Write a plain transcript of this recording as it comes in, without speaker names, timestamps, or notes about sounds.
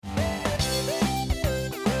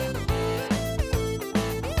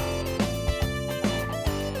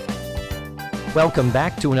Welcome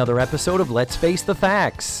back to another episode of Let's Face the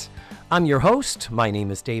Facts. I'm your host. My name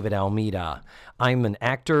is David Almeida. I'm an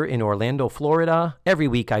actor in Orlando, Florida. Every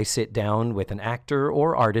week I sit down with an actor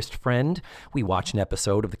or artist friend. We watch an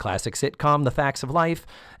episode of the classic sitcom, The Facts of Life,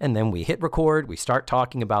 and then we hit record, we start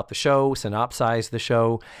talking about the show, synopsize the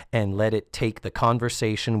show, and let it take the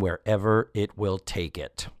conversation wherever it will take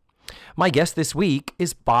it. My guest this week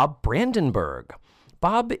is Bob Brandenburg.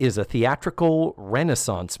 Bob is a theatrical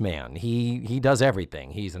renaissance man. He does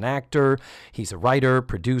everything. He's an actor, he's a writer,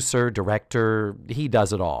 producer, director. He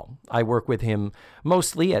does it all. I work with him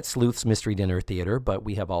mostly at Sleuth's Mystery Dinner Theater, but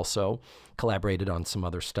we have also collaborated on some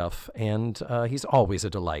other stuff, and he's always a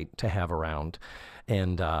delight to have around.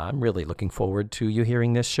 And I'm really looking forward to you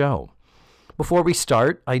hearing this show. Before we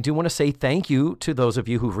start, I do want to say thank you to those of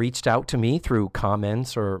you who've reached out to me through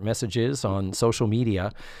comments or messages on social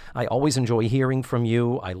media. I always enjoy hearing from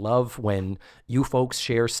you. I love when you folks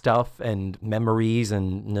share stuff and memories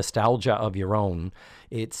and nostalgia of your own.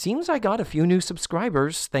 It seems I got a few new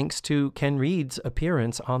subscribers thanks to Ken Reed's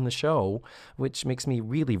appearance on the show, which makes me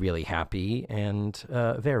really, really happy and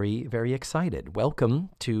very, very excited. Welcome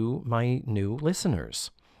to my new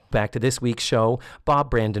listeners. Back to this week's show,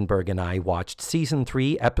 Bob Brandenburg and I watched Season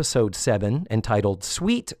 3, Episode 7, entitled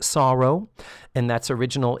Sweet Sorrow, and its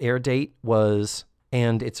original air date was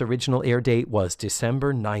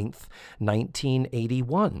December 9th,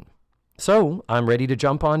 1981. So, I'm ready to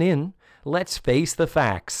jump on in. Let's face the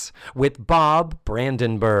facts with Bob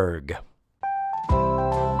Brandenburg.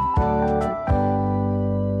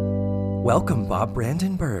 Welcome, Bob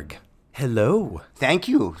Brandenburg. Hello. Thank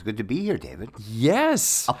you. It's good to be here, David.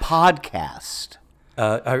 Yes. A podcast.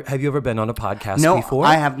 Have you ever been on a podcast before? No,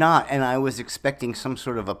 I have not, and I was expecting some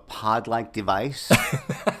sort of a pod-like device,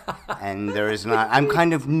 and there is not. I'm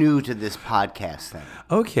kind of new to this podcast thing.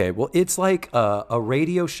 Okay, well, it's like a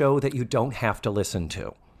radio show that you don't have to listen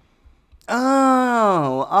to.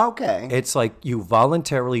 Oh, okay. It's like you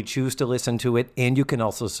voluntarily choose to listen to it, and you can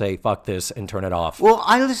also say, fuck this, and turn it off. Well,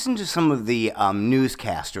 I listen to some of the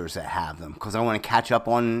newscasters that have them, because I want to catch up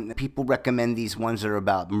on, people recommend these ones that are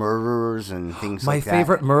about murderers and things like that. My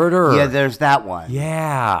favorite murderer. Yeah, there's that one.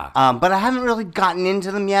 Yeah. But I haven't really gotten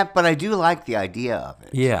into them yet, but I do like the idea of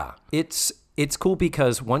it. Yeah. It's cool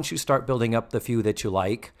because once you start building up the few that you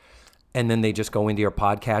like, and then they just go into your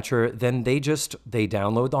podcatcher, then they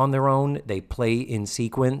download on their own, they play in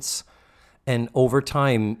sequence, and over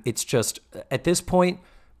time, it's just, at this point,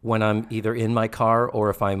 when I'm either in my car or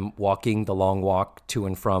if I'm walking the long walk to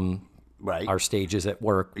and from our stages at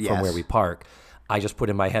work from where we park, I just put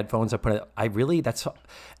in my headphones,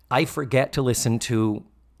 I forget to listen to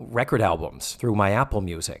record albums through my Apple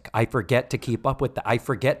Music. I forget to keep up with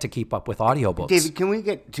audiobooks. David, can we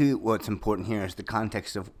get to what's important here is the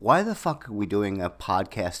context of why the fuck are we doing a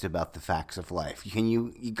podcast about the facts of life?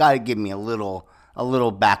 You got to give me a little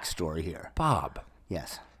backstory here. Bob.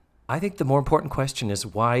 Yes. I think the more important question is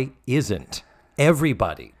why isn't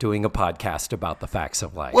everybody doing a podcast about the facts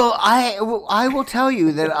of life? Well, I will tell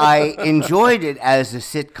you that I enjoyed it as a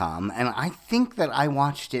sitcom, and I think that I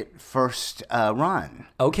watched it first run.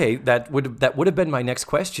 Okay, that would have been my next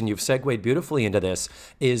question. You've segued beautifully into this.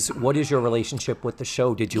 What is your relationship with the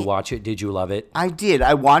show? Did you watch it? Did you love it? I did.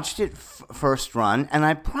 I watched it first run, and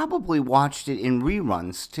I probably watched it in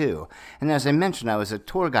reruns too. And as I mentioned, I was a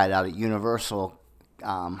tour guide out at Universal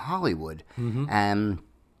Hollywood, and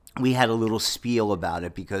we had a little spiel about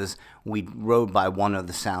it because we rode by one of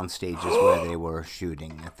the sound stages where they were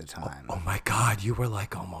shooting at the time. Oh my God, you were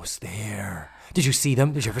like almost there. Did you see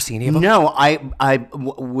them? Did you ever see any of them? No, I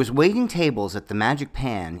was waiting tables at the Magic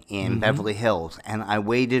Pan in Beverly Hills, and I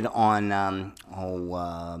waited on the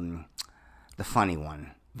funny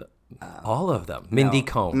one. All of them. Mindy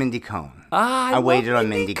Cohn. Mindy Cohn. I waited on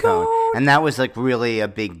Mindy Cohn. And that was like really a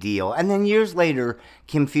big deal. And then years later,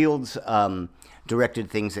 Kim Fields directed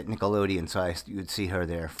things at Nickelodeon, so you would see her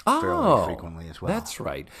there fairly frequently as well. That's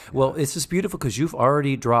right. Well, it's just beautiful because you've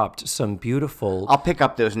already dropped some beautiful... I'll pick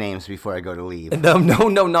up those names before I go to leave. No,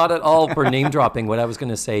 not at all for name dropping. What I was going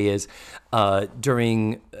to say is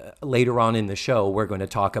later on in the show, we're going to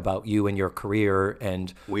talk about you and your career.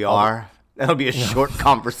 And we are? That'll be a short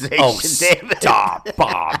conversation, David. Stop,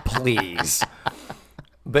 Bob, please.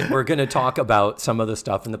 But we're going to talk about some of the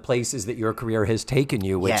stuff and the places that your career has taken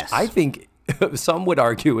you, which I think some would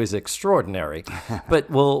argue is extraordinary. But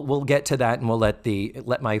we'll get to that, and we'll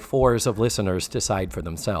let my fours of listeners decide for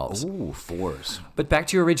themselves. Ooh, fours. But back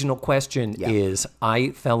to your original question is,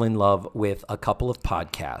 I fell in love with a couple of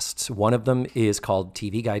podcasts. One of them is called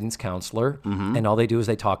TV Guidance Counselor, and all they do is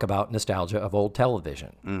they talk about nostalgia of old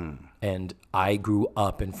television. And I grew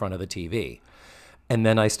up in front of the TV. And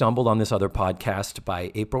then I stumbled on this other podcast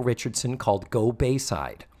by April Richardson called Go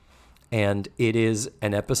Bayside. And it is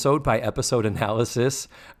an episode by episode analysis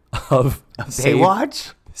of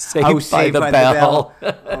Baywatch? Saved by the Bell.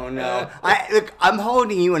 Oh, no. Look, I'm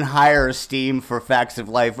holding you in higher esteem for Facts of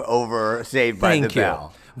Life over Saved by the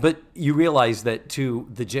Bell. But you realize that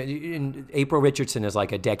April Richardson is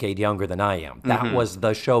like a decade younger than I am. That was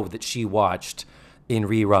the show that she watched in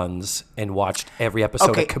reruns and watched every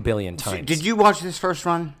episode a kabillion times. So did you watch this first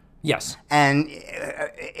run? Yes. And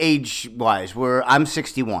age-wise, I'm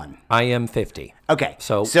 61. I am 50. Okay.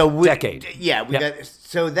 So decade. Yeah.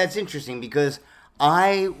 So that's interesting because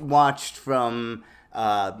I watched from,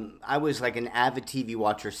 I was like an avid TV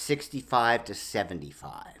watcher, 65 to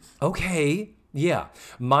 75. Okay. Yeah.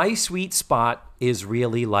 My sweet spot is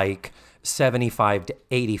really like 75 to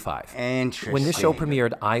 85. Interesting. When this show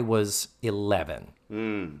premiered, I was 11.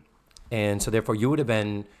 And so therefore you would have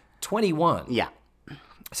been 21. Yeah.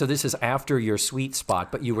 So this is after your sweet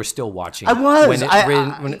spot, but you were still watching I was.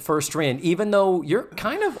 when it first ran, even though you're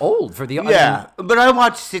kind of old for the... Yeah, but I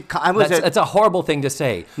watched sitcom. That's a horrible thing to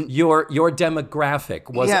say. Your demographic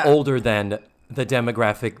was older than the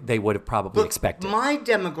demographic they would have probably expected. My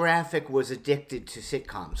demographic was addicted to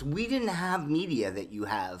sitcoms. We didn't have media that you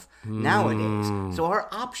have nowadays, so our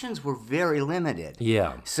options were very limited.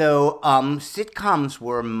 Yeah. So sitcoms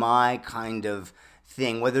were my kind of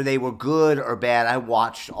thing. Whether they were good or bad, I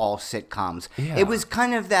watched all sitcoms. Yeah. It was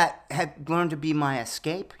kind of had learned to be my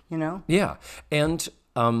escape, you know? Yeah. And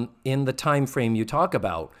in the time frame you talk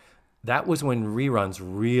about, that was when reruns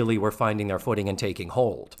really were finding their footing and taking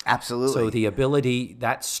hold. Absolutely. So the ability,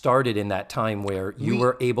 that started in that time where you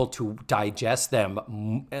were able to digest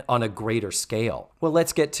them on a greater scale. Well,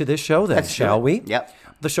 let's get to this show then, shall we? Yep.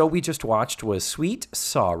 The show we just watched was Sweet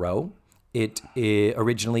Sorrow. It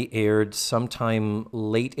originally aired sometime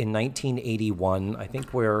late in 1981. I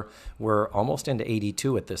think we're almost into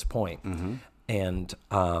 82 at this point. Mm-hmm. And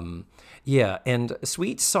and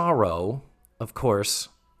Sweet Sorrow, of course,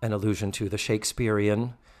 an allusion to the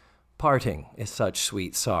Shakespearean parting is such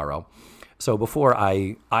sweet sorrow. So before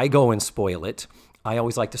I go and spoil it, I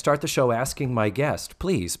always like to start the show asking my guest,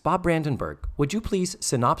 please, Bob Brandenburg, would you please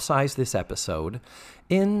synopsize this episode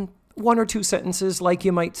in one or two sentences like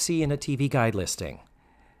you might see in a TV guide listing?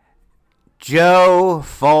 Joe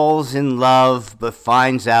falls in love, but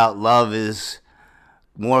finds out love is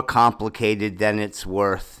more complicated than it's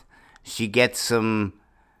worth. She gets some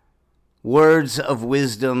words of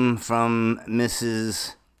wisdom from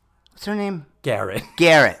Mrs. What's her name? Garrett.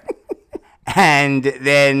 And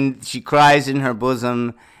then she cries in her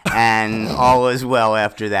bosom, and all is well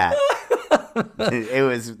after that. It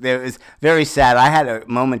was very sad. I had a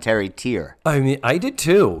momentary tear. I mean, I did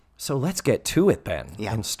too. So let's get to it then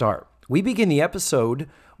and start. We begin the episode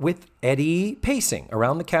with Eddie pacing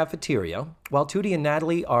around the cafeteria while Tootie and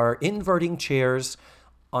Natalie are inverting chairs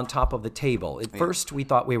on top of the table. At first, we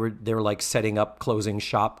thought they were like setting up closing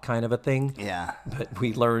shop kind of a thing. Yeah. But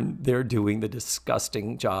we learned they're doing the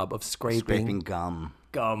disgusting job of scraping gum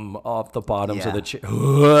off the bottoms of the chair.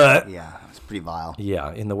 Yeah, it's pretty vile.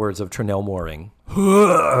 Yeah, in the words of Trinell Mooring.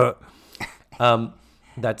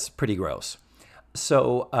 That's pretty gross.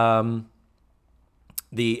 So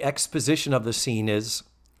the exposition of the scene is...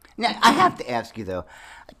 Now, I have to ask you, though,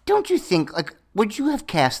 don't you think, would you have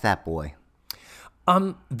cast that boy?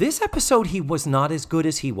 This episode, he was not as good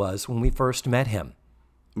as he was when we first met him.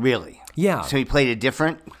 Really? Yeah. So he played a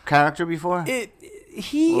different character before?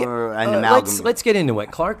 Or an amalgam? Let's get into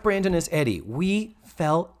it. Clark Brandon as Eddie. We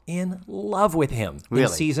fell in love with him in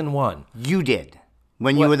season 1. You did.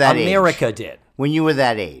 When you were that age. America did. When you were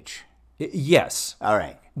that age. Yes. All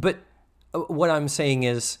right. But what I'm saying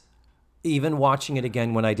is, even watching it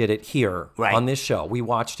again when I did it here on this show, we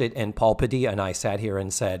watched it and Paul Padilla and I sat here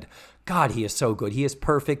and said, God, he is so good. He is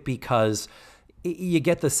perfect because you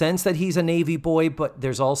get the sense that he's a Navy boy, but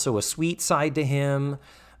there's also a sweet side to him.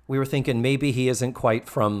 We were thinking maybe he isn't quite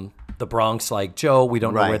from the Bronx like Joe. We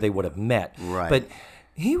don't know where they would have met. Right. But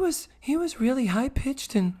he was really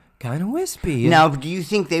high-pitched and kind of wispy. Now, do you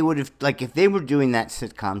think they would have, if they were doing that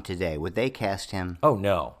sitcom today, would they cast him? Oh,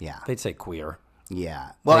 no. Yeah. They'd say queer.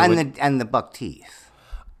 Yeah. Well, and the buck teeth.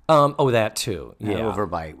 That too. Yeah.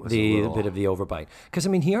 Overbite was a bit of the overbite. Because, I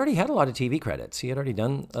mean, he already had a lot of TV credits. He had already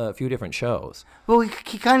done a few different shows. Well,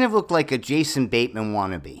 he kind of looked like a Jason Bateman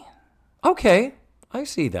wannabe. Okay. I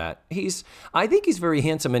see that. I think he's very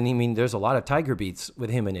handsome, and I mean, there's a lot of Tiger Beats with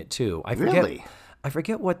him in it too. I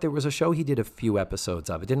forget what, there was a show he did a few episodes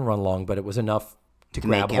of. It didn't run long, but it was enough to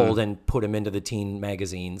grab hold and put him into the teen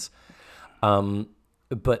magazines.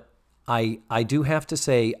 But I do have to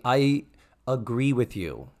say, I agree with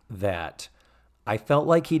you that I felt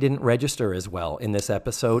like he didn't register as well in this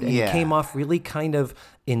episode, and he came off really kind of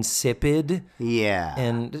insipid. Yeah.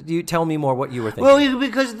 And you tell me more what you were thinking. Well,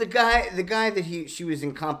 because the guy that she was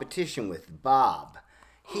in competition with, Bob,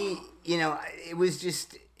 it was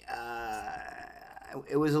just,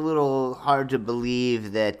 it was a little hard to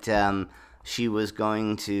believe that she was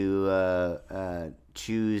going to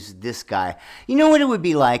choose this guy. You know what it would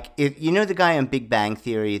be like if the guy on Big Bang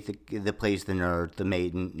Theory that plays the nerd, the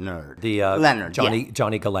maiden nerd, the Leonard, Johnny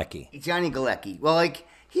Galecki. Johnny Galecki. Well, like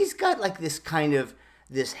he's got like this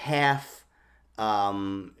half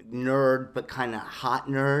nerd but kind of hot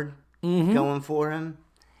nerd going for him.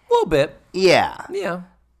 A little bit. Yeah. Yeah.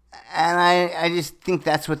 And I just think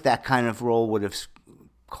that's what that kind of role would have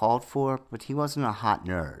called for, but he wasn't a hot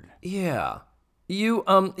nerd. Yeah.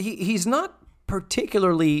 He's not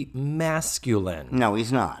particularly masculine. No,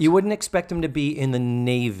 he's not. You wouldn't expect him to be in the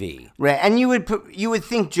Navy. Right, and you would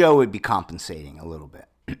think Joe would be compensating a little bit.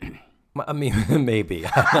 I mean, maybe.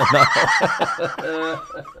 I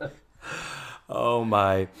don't know. Oh,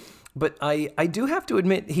 my. But I do have to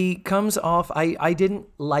admit, he comes off, I didn't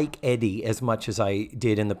like Eddie as much as I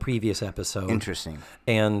did in the previous episode. Interesting.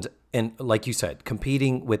 And like you said,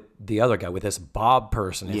 competing with the other guy, with this Bob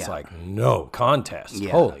person, it's like, no contest.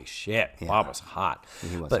 Yeah. Holy shit. Yeah. Bob was hot.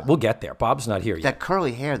 But we'll get there. Bob's not here yet. That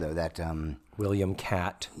curly hair, though, that... William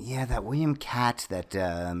Catt. Yeah, that William Catt, that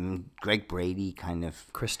Greg Brady kind of...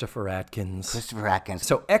 Christopher Atkins.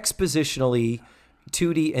 So expositionally,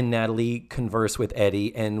 Tootie and Natalie converse with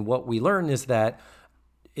Eddie, and what we learn is that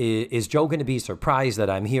is Joe going to be surprised that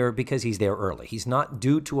I'm here because he's there early. He's not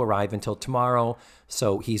due to arrive until tomorrow,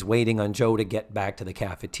 so he's waiting on Joe to get back to the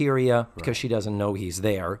cafeteria because she doesn't know he's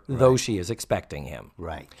there, though she is expecting him.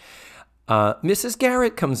 Right. Mrs.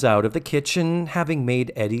 Garrett comes out of the kitchen having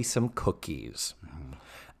made Eddie some cookies. Mm-hmm.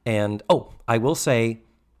 And, I will say,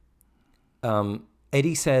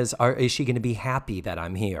 Eddie says, is she going to be happy that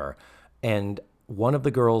I'm here? And one of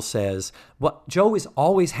the girls says, well, Joe is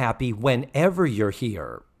always happy whenever you're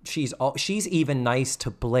here. She's even nice to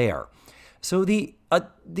Blair. So the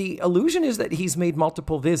illusion is that he's made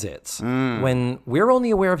multiple visits when we're only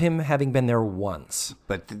aware of him having been there once.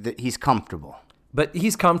 But he's comfortable. But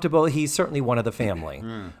he's comfortable. He's certainly one of the family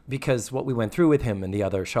because what we went through with him in the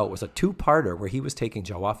other show was a 2-parter where he was taking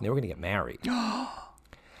Joe off and they were going to get married.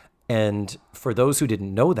 And for those who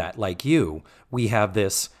didn't know that, like you, we have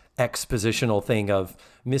this expositional thing of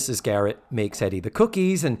Mrs. Garrett makes Eddie the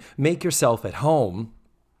cookies and make yourself at home.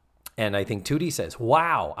 And I think Tootie says,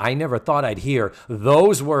 wow, I never thought I'd hear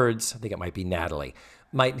those words. I think it might be Natalie.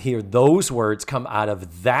 Might hear those words come out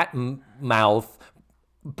of that mouth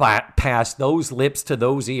past those lips to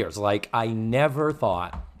those ears. Like, I never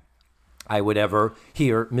thought I would ever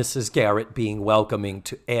hear Mrs. Garrett being welcoming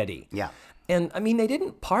to Eddie. Yeah. And, I mean, they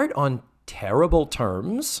didn't part on terrible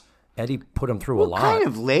terms. Eddie put him through a lot. Kind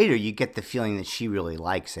of later, you get the feeling that she really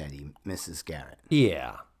likes Eddie, Mrs. Garrett.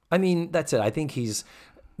 Yeah. I mean, that's it. I think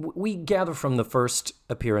we gather from the first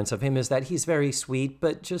appearance of him is that he's very sweet,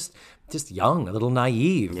 but just young, a little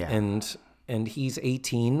naive. Yeah. And he's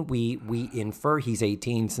 18. We infer he's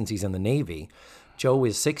 18 since he's in the Navy. Joe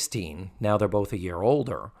is 16. Now they're both a year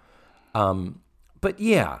older. But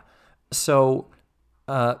yeah, so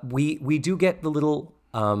we do get the little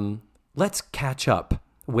let's catch up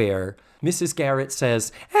where Mrs. Garrett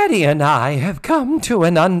says, Eddie and I have come to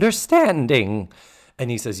an understanding. And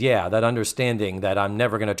he says, yeah, that understanding that I'm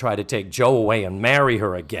never going to try to take Joe away and marry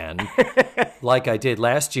her again, like I did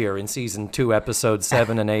last year in season 2, episodes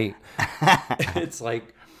 7 and 8. It's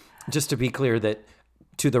like, just to be clear that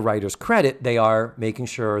to the writer's credit, they are making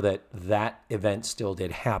sure that event still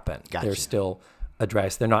did happen. Gotcha. They're still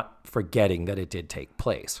addressed. They're not forgetting that it did take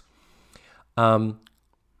place.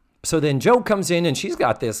 So then Joe comes in and she's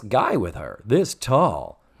got this guy with her, this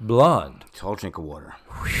tall, blonde. Tall drink of water.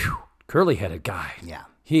 Whew, curly-headed guy. Yeah.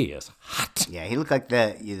 He is hot. Yeah, he looked like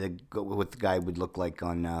what the guy would look like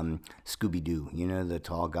on Scooby-Doo. You know, the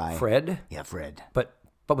tall guy. Fred? Yeah, Fred. But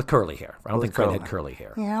with curly hair. I don't think Fred had curly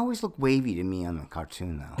hair. Yeah, it always looked wavy to me on the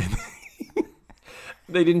cartoon, though.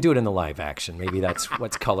 They didn't do it in the live action. Maybe that's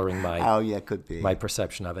what's coloring could be my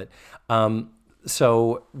perception of it.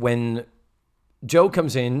 So when Joe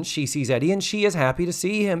comes in, she sees Eddie, and she is happy to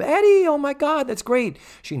see him. Eddie, oh my God, that's great.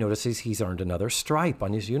 She notices he's earned another stripe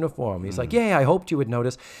on his uniform. He's like, yeah, I hoped you would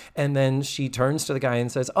notice. And then she turns to the guy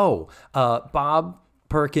and says, Bob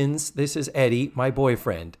Perkins, this is Eddie, my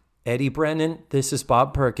boyfriend. Eddie Brennan, this is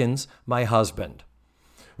Bob Perkins, my husband.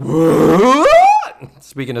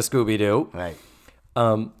 Speaking of Scooby-Doo. Right.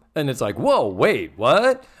 And it's like, whoa, wait,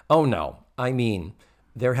 what? Oh, no. I mean,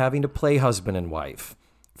 they're having to play husband and wife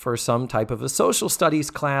for some type of a social studies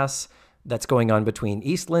class that's going on between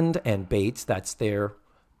Eastland and Bates. That's their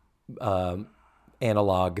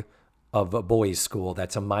analog of a boys' school.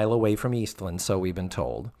 That's a mile away from Eastland, so we've been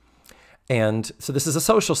told. And so this is a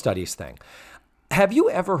social studies thing. Have you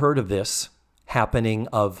ever heard of this happening,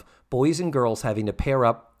 of boys and girls having to pair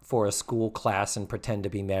up for a school class and pretend to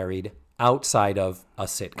be married outside of a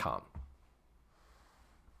sitcom?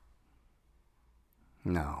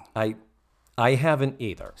 No. I haven't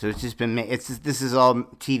either. So it's just been this is all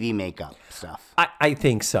TV makeup stuff. I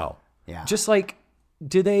think so. Yeah. Just like,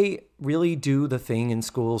 do they really do the thing in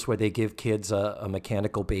schools where they give kids a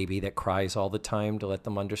mechanical baby that cries all the time to let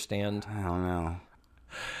them understand? I don't know.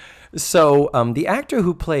 So the actor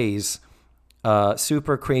who plays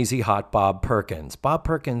super crazy hot Bob Perkins. Bob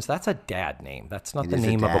Perkins, that's a dad name. That's not the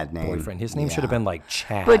name of a boyfriend. His name should have been like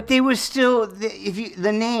Chad. But they were still,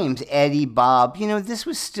 the names, Eddie, Bob, this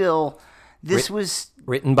was still,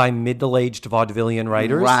 written by middle-aged vaudevillian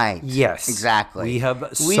writers? Right. Yes. Exactly. We have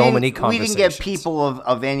so many conversations. We didn't get people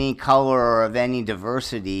of any color or of any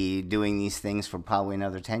diversity doing these things for probably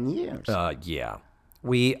another 10 years. Yeah.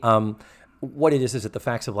 We, what it is that The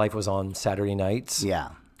Facts of Life was on Saturday nights. Yeah.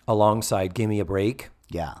 Alongside Gimme a Break.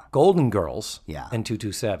 Yeah. Golden Girls. Yeah. And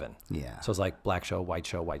 227. Yeah. So it's like black show, white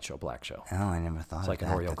show, white show, black show. Oh, I never thought it's like of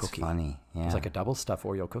an that. Oreo That's cookie. Funny. Yeah. It's like a double stuffed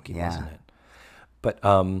Oreo cookie, Yeah. wasn't it? But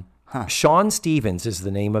Sean Stevens is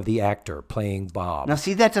the name of the actor playing Bob. Now,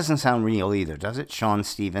 see, that doesn't sound real either, does it? Sean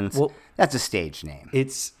Stevens? Well, that's a stage name.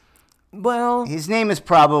 It's, well... His name is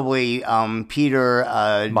probably Peter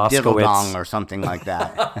Diddledong or something like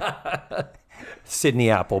that. Sidney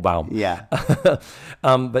Applebaum. Yeah.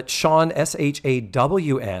 But Sean,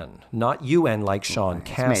 S-H-A-W-N, not U-N like Sean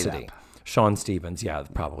Cassidy. Sean Stevens, yeah,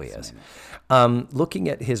 it probably is. Looking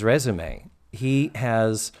at his resume, he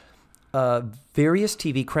has various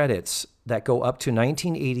TV credits that go up to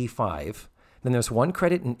 1985. Then there's one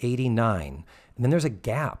credit in 89. And then there's a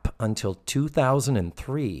gap until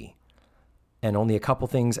 2003. And only a couple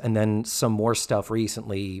things, and then some more stuff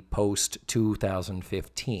recently post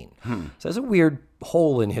 2015. So there's a weird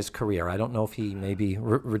hole in his career. I don't know if he maybe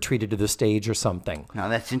retreated to the stage or something. Now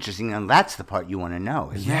that's interesting, and that's the part you want to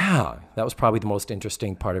know, isn't it? Yeah, that was probably the most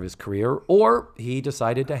interesting part of his career. Or he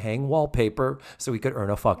decided to hang wallpaper so he could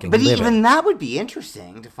earn a fucking living. But even that would be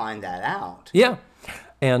interesting to find that out. Yeah,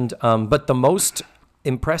 and but the most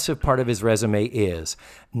impressive part of his resume is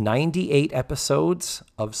 98 episodes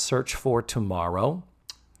of Search for Tomorrow.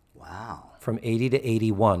 Wow. From 80 to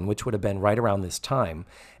 81, which would have been right around this time.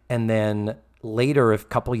 And then later, a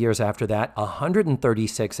couple years after that,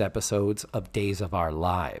 136 episodes of Days of Our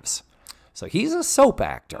Lives. So he's a soap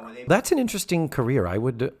actor. That's an interesting career. I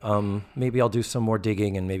would, maybe I'll do some more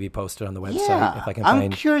digging and maybe post it on the website if I can find.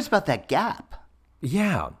 I'm curious about that gap.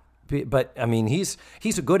 Yeah. But I mean, he's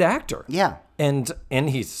a good actor. Yeah. And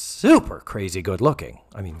he's super crazy good looking.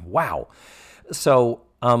 I mean, wow. So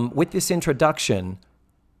with this introduction,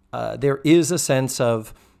 there is a sense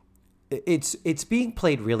of it's being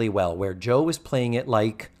played really well, where Joe is playing it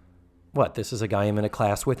like, what, this is a guy I'm in a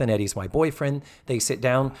class with, and Eddie's my boyfriend. They sit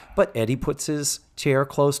down, but Eddie puts his chair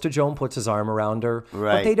close to Joe and puts his arm around her.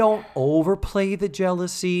 Right. But they don't overplay the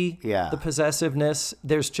jealousy, Yeah. the possessiveness.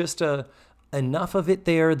 There's just enough of it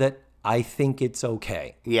there that I think it's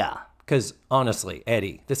okay. Yeah. Because honestly,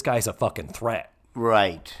 Eddie, this guy's a fucking threat.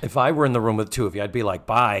 Right. If I were in the room with the two of you, I'd be like,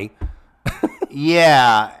 bye.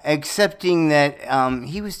 Yeah, excepting that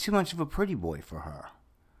he was too much of a pretty boy for her.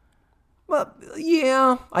 Well,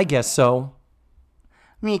 yeah, I guess so.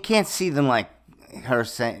 I mean, you can't see them like her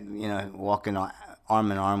saying, walking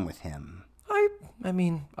arm in arm with him.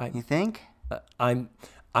 You think? I'm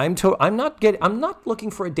not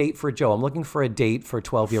looking for a date for Joe. I'm looking for a date for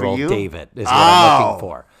 12-year-old David is what I'm looking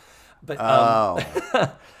for.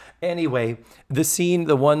 But anyway,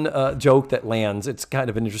 the one joke that lands, it's kind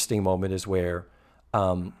of an interesting moment, is where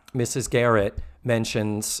Mrs. Garrett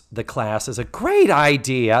mentions the class is a great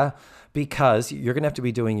idea, because you're going to have to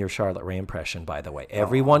be doing your Charlotte Rae impression, by the way.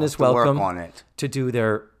 Everyone is welcome to do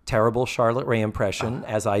their terrible Charlotte Rae impression,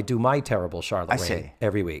 as I do my terrible Charlotte Rae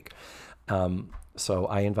every week. So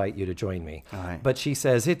I invite you to join me. All right. But she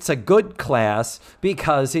says it's a good class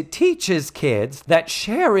because it teaches kids that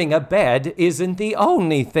sharing a bed isn't the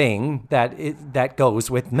only thing that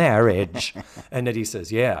goes with marriage. And Eddie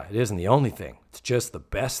says, yeah, it isn't the only thing. It's just the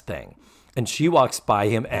best thing. And she walks by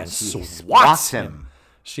him and swats him.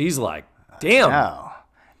 She's like, damn. No.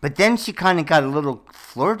 But then she kind of got a little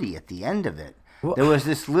flirty at the end of it. There was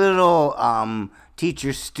this little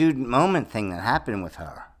teacher-student moment thing that happened with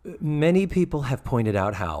her. Many people have pointed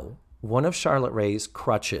out how one of Charlotte Rae's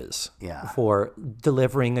crutches for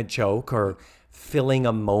delivering a joke or filling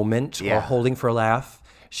a moment or holding for a laugh,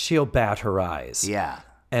 she'll bat her eyes. Yeah.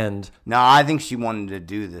 And No, I think she wanted to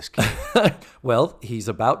do this kid. well, he's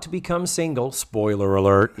about to become single. Spoiler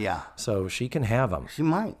alert. Yeah. So she can have him. She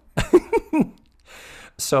might.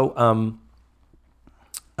 So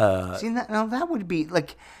See, that would be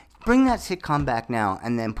like, bring that sitcom back now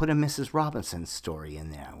and then put a Mrs. Robinson story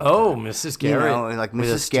in there. oh, Mrs. Garrett. Like with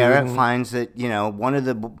a Mrs. Garrett student. finds that, one of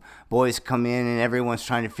the boys come in and everyone's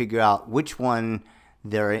trying to figure out which one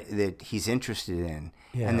that he's interested in.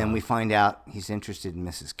 Yeah. And then we find out he's interested in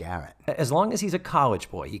Mrs. Garrett. As long as he's a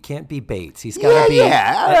college boy, he can't be Bates. He's got to be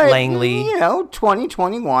at Langley.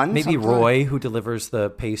 2021. Maybe Roy, who delivers the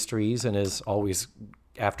pastries and is always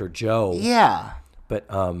after Joe. Yeah. But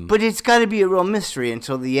But it's got to be a real mystery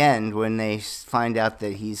until the end when they find out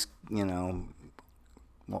that he's,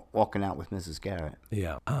 walking out with Mrs. Garrett.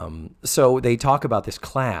 yeah. So they talk about this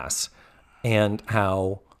class and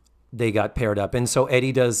how they got paired up. And so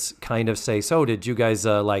Eddie does kind of say, so did you guys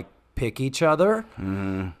pick each other?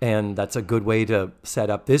 Mm-hmm. And that's a good way to set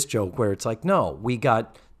up this joke where it's like, no, we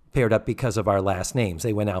got paired up because of our last names.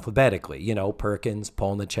 They went alphabetically, Perkins,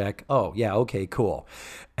 Polnicek. Oh, yeah, okay, cool.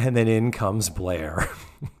 And then in comes Blair.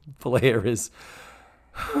 Blair is,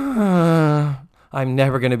 I'm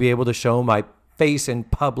never going to be able to show my face in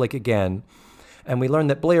public again. And we learn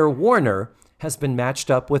that Blair Warner has been matched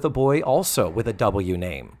up with a boy also with a W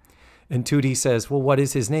name. And Tootie says, well, what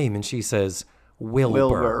is his name? And she says,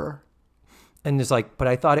 Wilbur. And it's like, but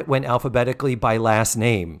I thought it went alphabetically by last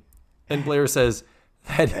name. And Blair says,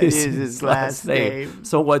 that is his last name.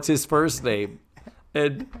 So what's his first name?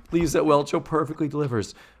 And Lisa Welch perfectly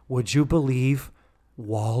delivers, would you believe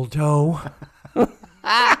Waldo?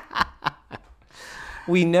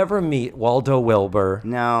 We never meet Waldo Wilbur.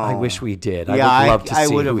 No. I wish we did. Yeah, I would love to see I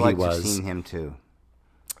would have who he liked to have was. seen him too.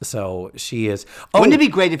 So she is. Wouldn't it be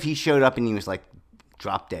great if he showed up and he was like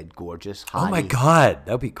drop dead gorgeous? Hottie. Oh my God,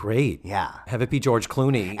 that would be great. Yeah. Have it be George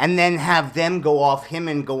Clooney. And then have them go off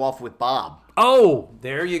with Bob. Oh,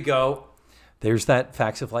 there you go. There's that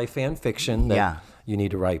Facts of Life fan fiction that you need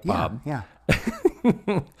to write, Bob. Yeah.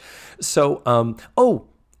 So,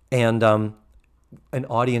 an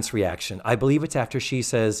audience reaction. I believe it's after she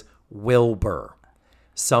says Wilbur.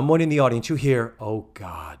 Someone in the audience, you hear, oh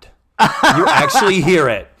God. You actually hear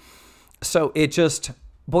it. So it just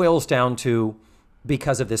boils down to,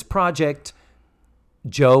 because of this project,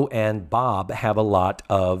 Joe and Bob have a lot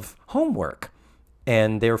of homework.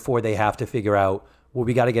 And therefore they have to figure out, well,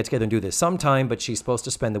 we got to get together and do this sometime, but she's supposed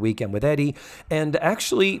to spend the weekend with Eddie. And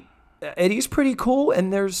actually, Eddie's pretty cool,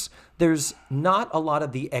 and there's not a lot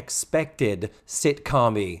of the expected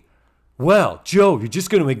sitcom-y, well, Joe, you're just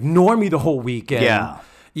going to ignore me the whole weekend. Yeah.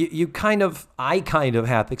 I kind of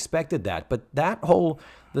half expected that. But the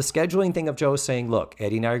scheduling thing of Joe saying, look,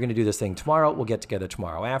 Eddie and I are going to do this thing tomorrow. We'll get together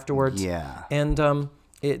tomorrow afterwards. Yeah. And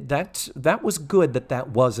that was good that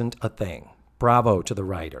wasn't a thing. Bravo to the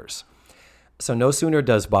writers. So no sooner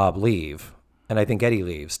does Bob leave, and I think Eddie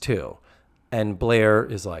leaves too. And Blair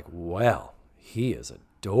is like, well, he is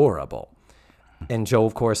adorable. And Joe,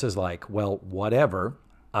 of course, is like, well, whatever.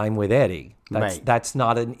 I'm with Eddie. That's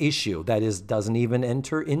not an issue. That doesn't even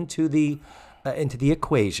enter into the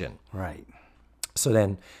equation. Right. So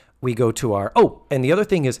then we go to and the other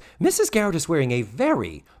thing is Mrs. Garrett is wearing a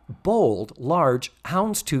very bold, large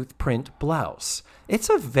houndstooth print blouse. It's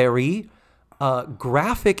a very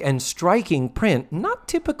graphic and striking print, not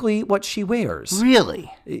typically what she wears.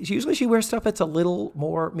 Really? Usually she wears stuff that's a little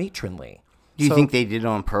more matronly. Do you think they did it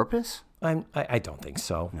on purpose? I don't think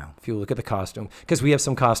so. No. If you look at the costume, because we have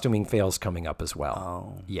some costuming fails coming up as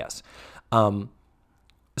well. Oh. Yes.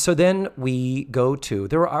 So then we go to,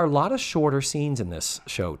 there are a lot of shorter scenes in this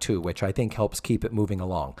show too, which I think helps keep it moving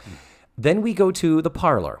along. Then we go to the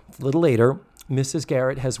parlor. A little later, Mrs.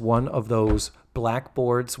 Garrett has one of those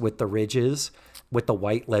blackboards with the ridges, with the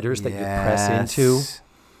white letters that you press into.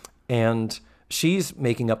 And she's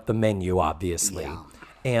making up the menu, obviously. Yeah.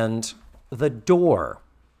 And the door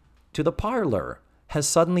to the parlor has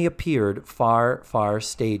suddenly appeared far, far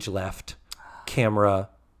stage left, camera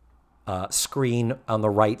screen on the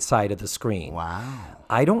right side of the screen. Wow.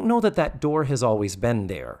 I don't know that door has always been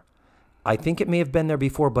there. I think it may have been there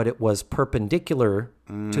before, but it was perpendicular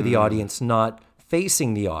to the audience, not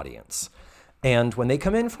facing the audience. And when they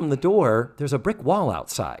come in from the door, there's a brick wall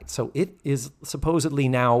outside. So it is supposedly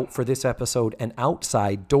now, for this episode, an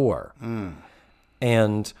outside door.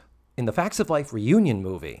 And in the Facts of Life reunion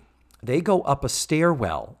movie, they go up a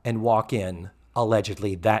stairwell and walk in,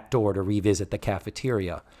 allegedly, that door to revisit the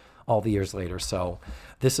cafeteria all the years later. So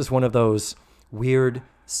this is one of those weird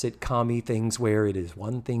sitcom-y things where it is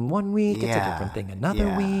one thing one week, it's a different thing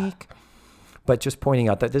another week. But just pointing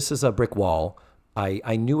out that this is a brick wall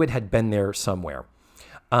I knew it had been there somewhere.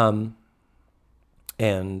 And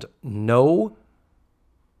no...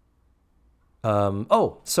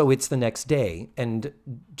 so it's the next day, and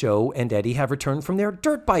Joe and Eddie have returned from their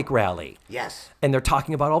dirt bike rally. Yes. And they're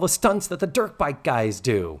talking about all the stunts that the dirt bike guys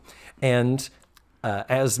do. And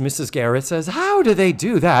as Mrs. Garrett says, how do they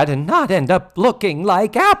do that and not end up looking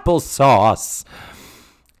like applesauce?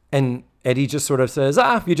 And Eddie just sort of says,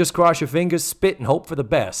 you just cross your fingers, spit, and hope for the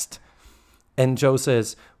best. And Joe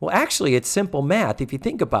says, well, actually, it's simple math if you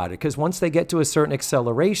think about it, because once they get to a certain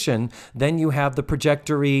acceleration, then you have the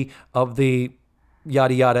trajectory of the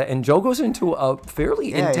yada yada. And Joe goes into a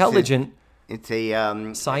fairly intelligent... It's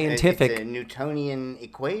a scientific... It's a Newtonian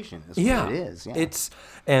equation. That's yeah, what it is. Yeah. It's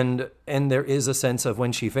and there is a sense of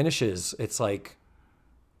when she finishes, it's like,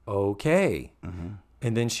 okay. Mm-hmm.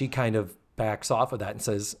 And then she kind of backs off of that and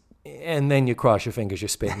says, and then you cross your fingers, you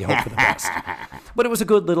spit, and you hope for the best. But it was a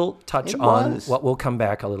good little touch on what will come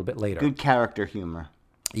back a little bit later. Good character humor.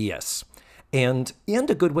 Yes. And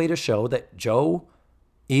a good way to show that Joe,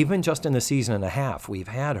 even just in the season and a half we've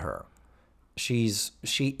had her, she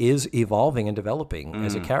is evolving and developing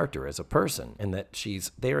as a character, as a person, and that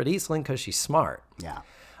she's there at Eastland because she's smart. Yeah.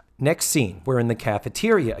 Next scene, we're in the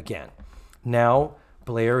cafeteria again. Now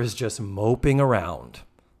Blair is just moping around.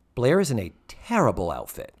 Blair is in a terrible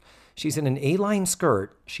outfit. She's in an A-line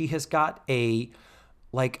skirt. She has got a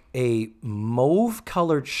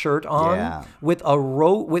mauve-colored shirt on with a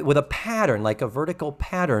with a pattern, like a vertical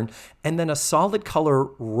pattern, and then a solid color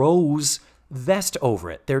rose vest over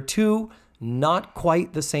it. They're two not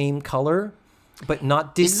quite the same color, but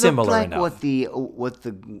not dissimilar enough. It looked like what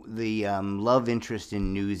the love interest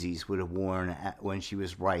in Newsies would have worn when she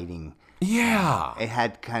was writing. Yeah. It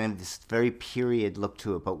had kind of this very period look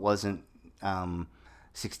to it, but wasn't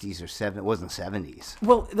 60s or 70s. It wasn't 70s.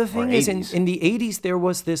 Well, the thing is, in the 80s, there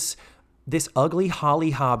was this ugly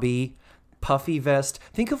Holly Hobbie puffy vest.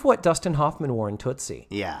 Think of what Dustin Hoffman wore in Tootsie.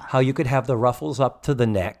 Yeah. How you could have the ruffles up to the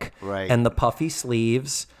neck. Right. And the puffy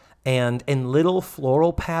sleeves and little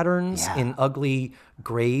floral patterns in ugly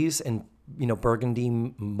grays and, burgundy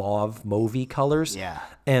mauvey colors. Yeah.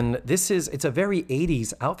 And it's a very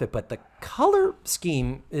 80s outfit, but the color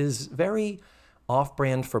scheme is very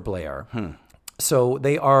off-brand for Blair. So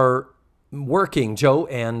they are working, Joe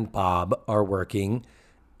and Bob are working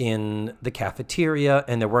in the cafeteria,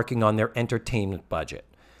 and they're working on their entertainment budget.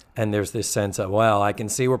 And there's this sense of, well, I can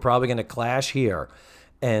see we're probably going to clash here.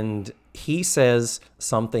 And he says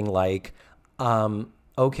something like,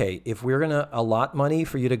 okay, if we're going to allot money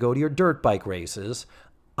for you to go to your dirt bike races,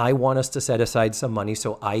 I want us to set aside some money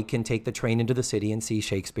so I can take the train into the city and see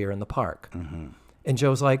Shakespeare in the park. Mm-hmm. And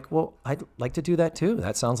Joe's like, well, I'd like to do that too.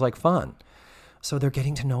 That sounds like fun. So they're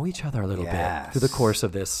getting to know each other a little bit through the course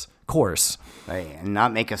of this course. Right, and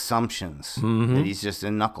not make assumptions that he's just a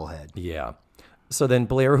knucklehead. Yeah. So then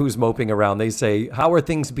Blair, who's moping around, they say, how are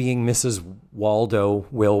things being Mrs. Waldo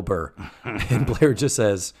Wilbur? And Blair just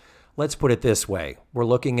says, let's put it this way. We're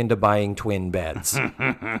looking into buying twin beds.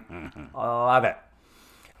 Love it.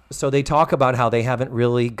 So they talk about how they haven't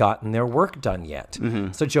really gotten their work done yet.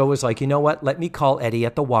 Mm-hmm. So Joe was like, you know what? Let me call Eddie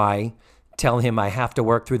at the Y, tell him I have to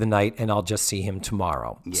work through the night, and I'll just see him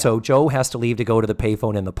tomorrow. Yeah. So Joe has to leave to go to the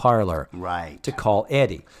payphone in the parlor to call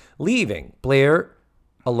Eddie. Leaving, Blair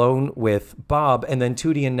alone with Bob, and then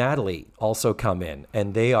Tootie and Natalie also come in,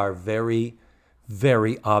 and they are very,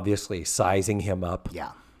 very obviously sizing him up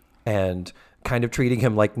and kind of treating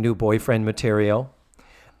him like new boyfriend material.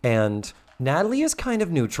 And Natalie is kind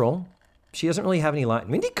of neutral. She doesn't really have any lines.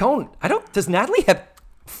 Mindy Cohn, does Natalie have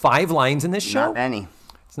 5 lines in this show? Not any.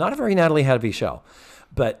 It's not a very Natalie heavy show.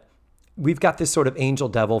 But we've got this sort of angel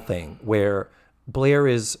devil thing where Blair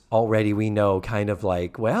is already, we know, kind of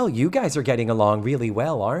like, well, you guys are getting along really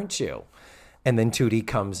well, aren't you? And then Tootie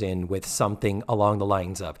comes in with something along the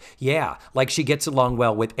lines of, yeah, like she gets along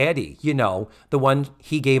well with Eddie, the one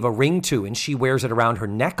he gave a ring to, and she wears it around her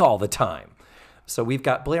neck all the time. So we've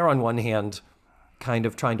got Blair on one hand kind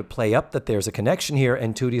of trying to play up that there's a connection here,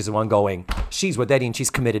 and Tootie's the one going, she's with Eddie and she's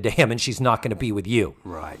committed to him and she's not going to be with you.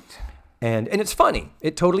 Right. And it's funny.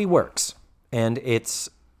 It totally works. And it's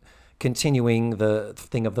continuing the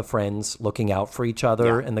thing of the friends looking out for each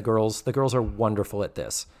other, and the girls are wonderful at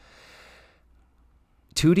this.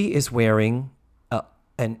 Tootie is wearing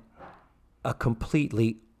a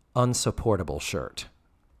completely unsupportable shirt.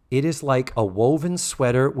 It is like a woven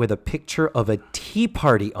sweater with a picture of a tea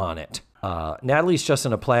party on it. Natalie's just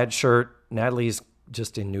in a plaid shirt. Natalie's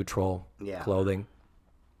just in neutral clothing.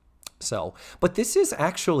 So, but this is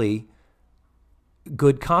actually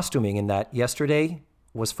good costuming in that yesterday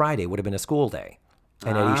was Friday, would have been a school day.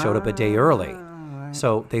 And Eddie showed up a day early.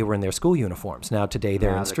 So they were in their school uniforms. Now today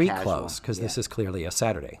they're Now in they're street casual, clothes because this is clearly a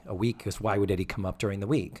Saturday, a week. Because why would Eddie come up during the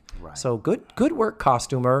week? Right. So good work,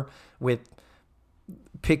 costumer, with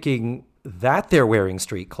picking that they're wearing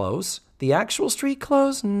street clothes. The actual street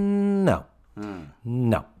clothes, no.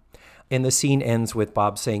 No. And the scene ends with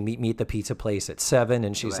Bob saying, meet me at the pizza place at 7.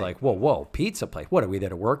 And she's like, whoa, pizza place? What, are we there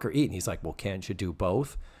to work or eat? And he's like, well, can't you do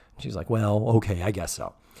both? And she's like, well, okay, I guess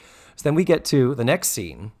so. So then we get to the next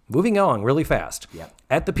scene, moving on really fast. Yep.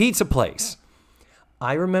 At the pizza place.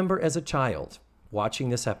 I remember as a child watching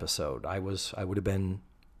this episode. I would have been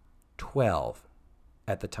 12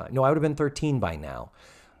 at the time. No, I would have been 13 by now.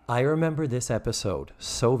 I remember this episode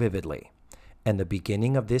so vividly. And the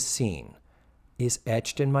beginning of this scene is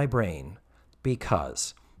etched in my brain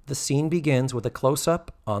because the scene begins with a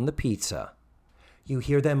close-up on the pizza. You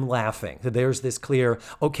hear them laughing. So there's this clear,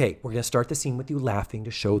 okay, we're going to start the scene with you laughing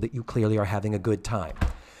to show that you clearly are having a good time.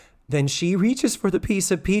 Then she reaches for the piece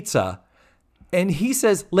of pizza, and he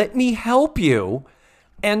says, let me help you,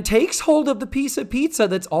 and takes hold of the piece of pizza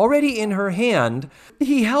that's already in her hand.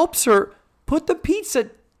 He helps her put the pizza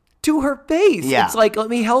to her face. Yeah. It's like, let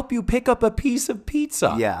me help you pick up a piece of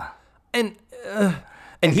pizza. Yeah. And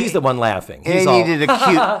he's the one laughing. He's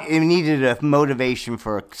It needed a motivation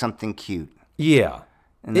for something cute. Yeah.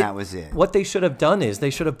 And that was it. What they should have done is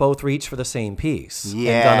they should have both reached for the same piece.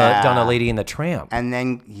 Yeah. And done a Lady and the Tramp. And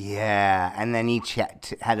then each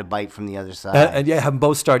had a bite from the other side. And have them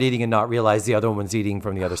both start eating and not realize the other one's eating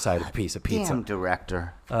from the other side of the piece of pizza. Damn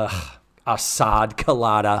director. Assad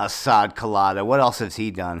Collada. Assad Collada. What else has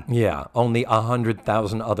he done? Yeah, only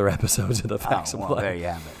 100,000 other episodes of The Facts of Life. There you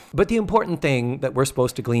have it. But the important thing that we're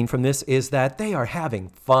supposed to glean from this is that they are having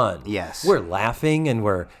fun. Yes. We're laughing and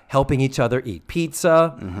we're helping each other eat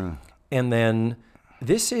pizza. Mm-hmm. And then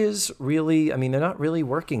this is really, I mean, they're not really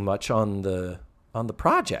working much on the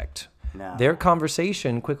project. No. Their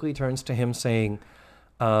conversation quickly turns to him saying,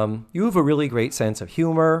 you have a really great sense of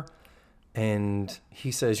humor. And he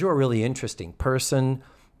says, you're a really interesting person.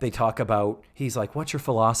 They talk about, he's like, what's your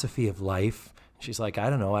philosophy of life? She's like, I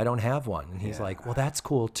don't know. I don't have one. And he's like, well, that's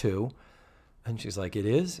cool too. And she's like, it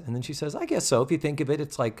is? And then she says, I guess so. If you think of it,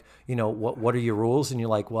 it's like, you know, what are your rules? And you're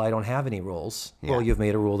like, well, I don't have any rules. Yeah. Well, you've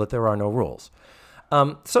made a rule that there are no rules.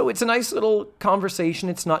 So it's a nice little conversation.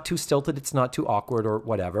 It's not too stilted. It's not too awkward or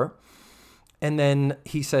whatever. And then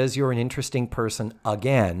he says, you're an interesting person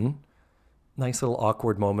again. Nice little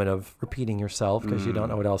awkward moment of repeating yourself because you don't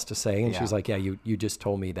know what else to say. And she's like, yeah, you just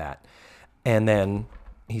told me that. And then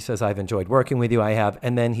he says, I've enjoyed working with you. I have.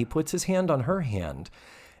 And then he puts his hand on her hand.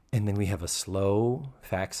 And then we have a slow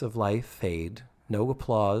Facts of Life fade. No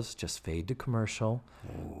applause, just fade to commercial.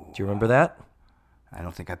 Ooh. Do you remember that? I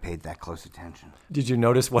don't think I paid that close attention. Did you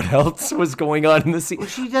notice what else was going on in the scene? Well,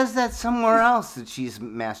 she does that somewhere else that she's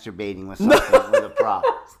masturbating with something with a prop.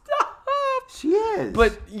 She is.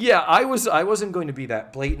 But yeah, I wasn't going to be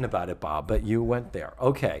that blatant about it, Bob, but you went there.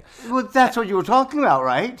 Okay. Well, that's what you were talking about,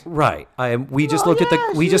 right? Right. We just looked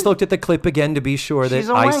at the clip again to be sure that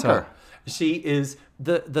I saw. She is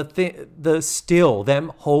the still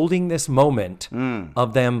them holding this moment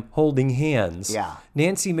of them holding hands. Yeah.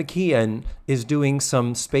 Nancy McKeon is doing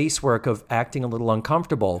some space work of acting a little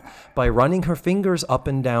uncomfortable by running her fingers up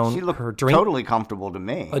and down her drink. Totally comfortable to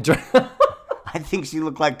me. I think she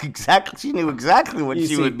looked like she knew exactly what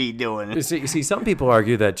she would be doing. You see, some people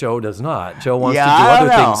argue that Joe does not. Joe wants to do other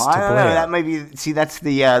things to play. That may be. See, that's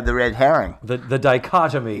the red herring. The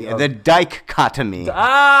dichotomy. The dichotomy. You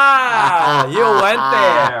went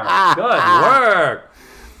there. Good work.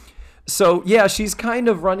 So yeah, she's kind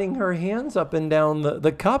of running her hands up and down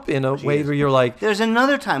the cup in a way where you're like. There's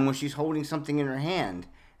another time when she's holding something in her hand.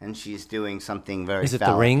 And she's doing something very Is it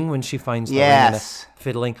phallic. the ring when she finds the ring and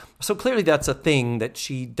fiddling? So clearly that's a thing that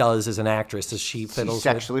she does as an actress, as she fiddles. She's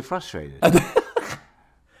sexually frustrated.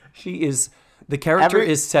 She is, the character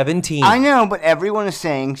is 17. I know, but everyone is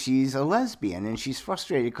saying she's a lesbian, and she's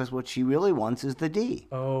frustrated because what she really wants is the D.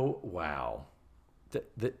 Oh, wow.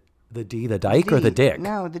 The D, the dyke, or the dick?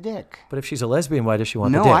 No, the dick. But if she's a lesbian, why does she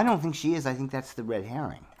want the dick? No, I don't think she is. I think that's the red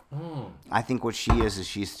herring. I think what she is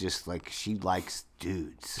she's just like, she likes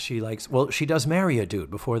dudes. She does marry a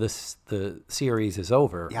dude before the series is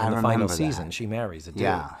over. Yeah, in the final season, she marries a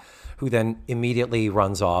dude who then immediately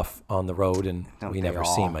runs off on the road and we never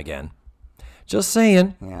see him again. Just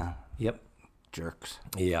saying. Yeah. Yep. Jerks.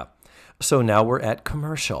 Yeah. So now we're at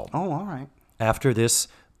commercial. Oh, all right. After this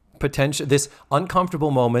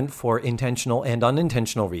uncomfortable moment for intentional and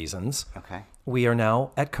unintentional reasons. Okay. We are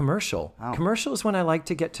now at commercial. Oh. Commercial is when I like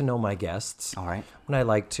to get to know my guests. All right. When I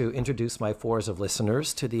like to introduce my fours of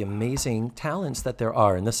listeners to the amazing talents that there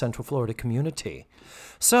are in the Central Florida community.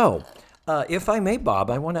 So, If I may, Bob,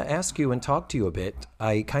 I want to ask you and talk to you a bit.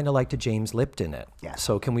 I kind of liked James Lipton it. Yes.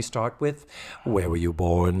 So can we start with, where were you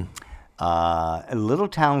born? A little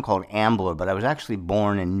town called Ambler, but I was actually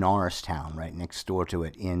born in Norristown, right next door to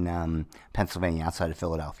it in Pennsylvania, outside of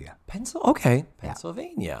Philadelphia.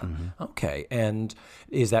 Pennsylvania. Okay. And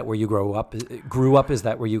is that where you grew up? Is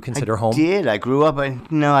that where you consider home? I grew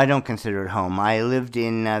up. No, I don't consider it home. I lived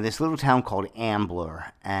in this little town called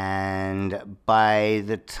Ambler, and by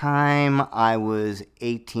the time I was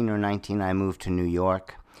 18 or 19, I moved to New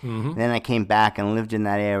York. Then I came back and lived in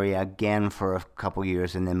that area again for a couple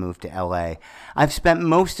years and then moved to L.A. I've spent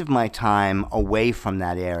most of my time away from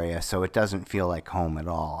that area, so it doesn't feel like home at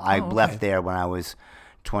all. I left there when I was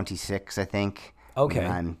 26, I think. Okay.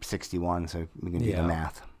 And I'm 61, so we can do the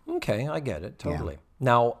math. Okay, I get it, totally.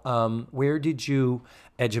 Now, where did you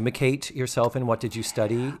educate yourself and what did you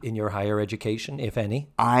study in your higher education, if any?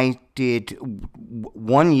 I did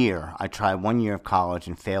 1 year. I tried 1 year of college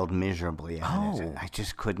and failed miserably at it. I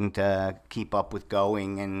just couldn't keep up with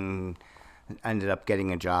going and ended up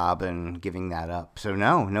getting a job and giving that up. So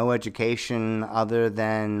no education other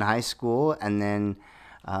than high school and then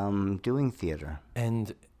doing theater.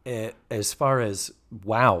 And as far as,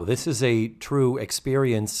 wow, this is a true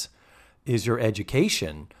experience, is your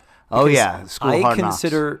education. Oh yeah, school hard knocks.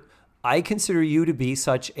 I consider you to be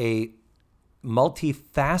such a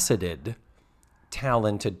multifaceted,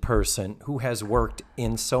 talented person who has worked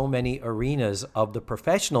in so many arenas of the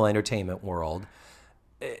professional entertainment world.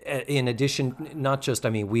 In addition, not just,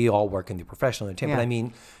 we all work in the professional entertainment, but I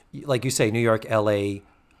mean, like you say, New York, LA.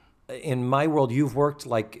 In my world, you've worked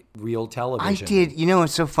like real television. I did. You know,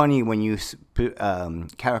 it's so funny when you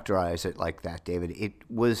characterize it like that, David. It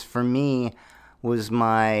was, for me, was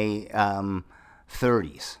my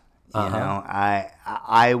 30s. You know,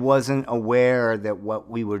 I wasn't aware that what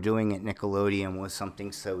we were doing at Nickelodeon was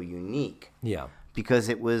something so unique. Yeah. Because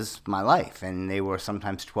it was my life, and they were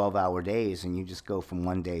sometimes 12-hour days, and you just go from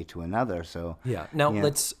one day to another. So yeah. Now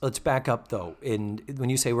let's back up though. When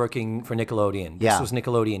you say working for Nickelodeon, this was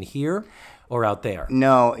Nickelodeon here or out there?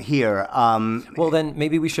 No, here. Well, then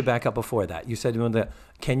maybe we should back up before that. You said,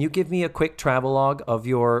 can you give me a quick travelogue of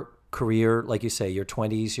your career, like you say, your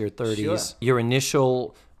 20s, your 30s? Sure. Your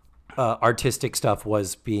initial artistic stuff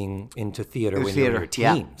was being into theater when you were your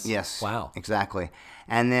teens. Yeah. Yes. Wow. Exactly.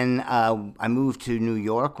 And then I moved to New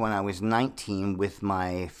York when I was 19 with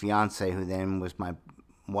my fiance, who then was my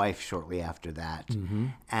wife shortly after that.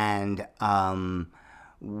 And I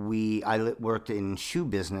worked in shoe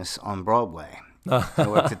business on Broadway. I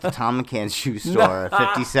worked at the Tom McCann shoe store at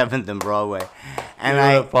 57th and Broadway. And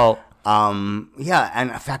Beautiful.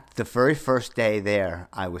 and in fact, the very first day there,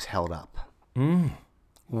 I was held up.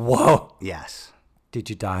 Whoa. Yes. Did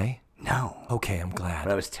you die? No. Okay, I'm glad.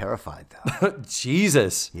 But I was terrified, though.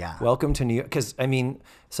 Jesus. Yeah. Welcome to New York. Because,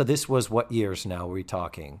 so this was what years now were we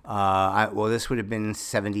talking? This would have been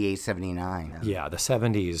 78, 79. Yeah, the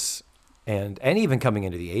 70s. And even coming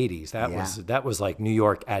into the 80s. That was like New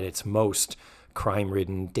York at its most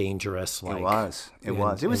crime-ridden, dangerous. Like, It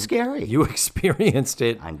was. It was scary. You experienced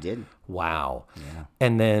it. I did. Wow. Yeah.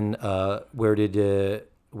 And then where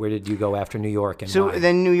did you go after New York? And why?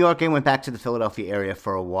 Then New York, I went back to the Philadelphia area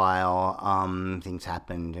for a while. Things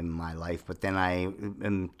happened in my life, but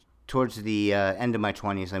then towards the end of my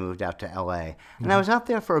 20s, I moved out to L.A. And I was out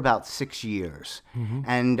there for about 6 years.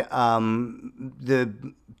 And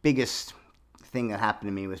the biggest thing that happened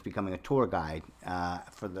to me was becoming a tour guide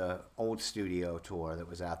for the old studio tour that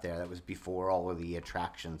was out there. That was before all of the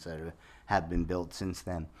attractions that have been built since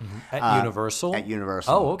then. At Universal? At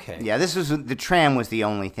Universal. Oh, okay. Yeah, the tram was the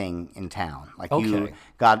only thing in town. Like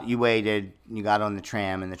you waited, you got on the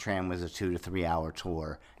tram, and the tram was a 2 to 3 hour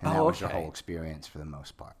tour, and that was your whole experience for the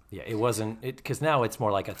most part. Yeah, it wasn't because now it's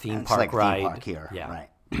more like a theme It's park like ride. Theme park here, right?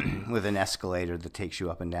 With an escalator that takes you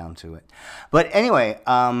up and down to it. But anyway,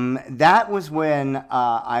 that was when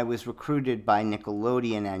I was recruited by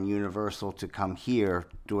Nickelodeon and Universal to come here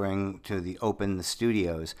to open the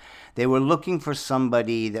studios. They were looking for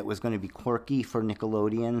somebody that was going to be quirky for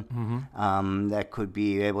Nickelodeon, that could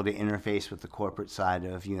be able to interface with the corporate side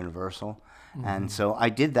of Universal. And so I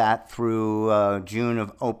did that through June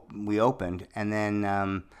of we opened, and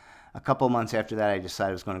then a couple months after that, I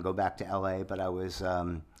decided I was going to go back to L.A., but I was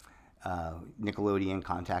Nickelodeon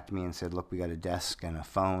contacted me and said, "Look, we got a desk and a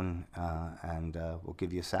phone, and we'll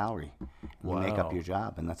give you a salary. We'll make up your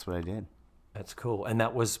job," and that's what I did. That's cool. And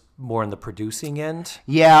that was more on the producing end?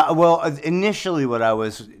 Yeah, well, initially what I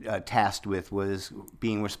was tasked with was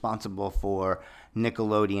being responsible for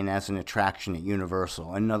Nickelodeon as an attraction at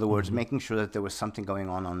Universal. In other words, making sure that there was something going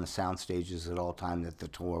on the sound stages at all time that the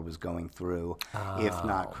tour was going through, if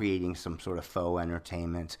not creating some sort of faux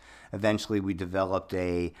entertainment. Eventually, we developed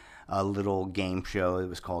a little game show. It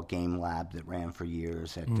was called Game Lab that ran for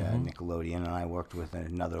years at Nickelodeon, and I worked with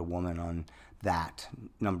another woman on that,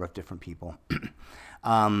 number of different people.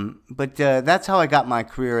 But that's how I got my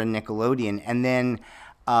career in Nickelodeon. And then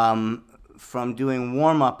from doing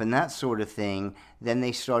warm-up and that sort of thing, then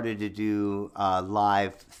they started to do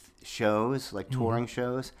live shows, like touring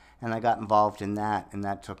shows, and I got involved in that, and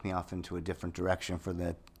that took me off into a different direction for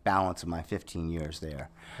the balance of my 15 years there.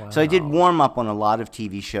 Wow. So I did warm-up on a lot of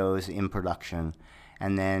TV shows in production,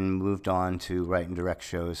 and then moved on to write and direct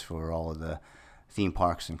shows for all of the theme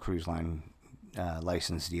parks and cruise line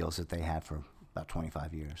license deals that they had for about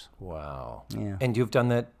 25 years. Wow. Yeah. And you've done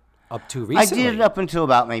that up to recently? I did it up until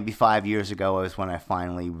about maybe 5 years ago was when I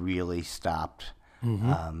finally really stopped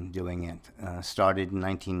doing it. Started in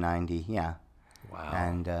 1990, yeah. Wow.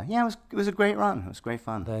 And it was a great run. It was great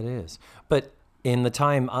fun. That is. But in the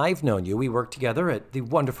time I've known you, we worked together at the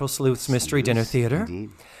wonderful Sleuth's Mystery Dinner Theater.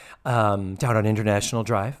 Indeed. Down on International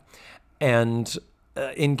Drive. And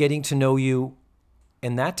in getting to know you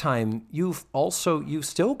in that time, you've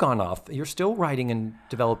still gone off. You're still writing and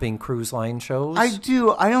developing cruise line shows? I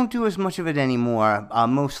do. I don't do as much of it anymore,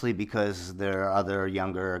 mostly because there are other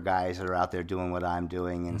younger guys that are out there doing what I'm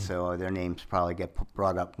doing, and so their names probably get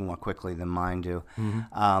brought up more quickly than mine do.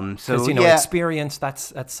 Because, experience,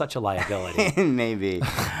 that's such a liability. Maybe.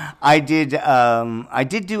 I did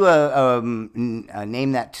do a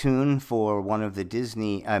Name That Tune for one of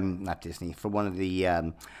the for one of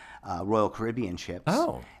the Royal Caribbean ships.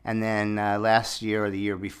 Oh. And then last year or the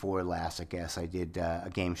year before last, I guess, I did a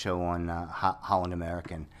game show on Holland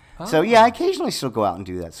American. Oh. So, yeah, I occasionally still go out and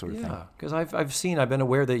do that sort of thing. Yeah, because I've been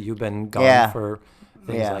aware that you've been gone for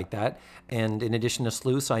things like that. And in addition to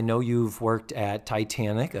Sleuths, I know you've worked at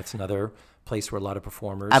Titanic. That's another place where a lot of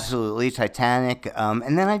performers... Absolutely, Titanic.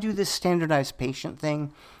 And then I do this standardized patient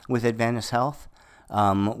thing with Adventist Health,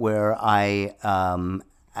 where I...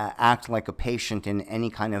 act like a patient in any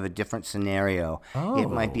kind of a different scenario. Oh. It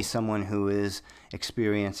might be someone who is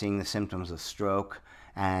experiencing the symptoms of stroke,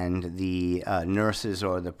 and the nurses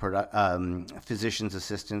or the physician's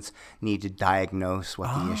assistants need to diagnose what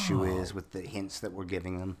the issue is with the hints that we're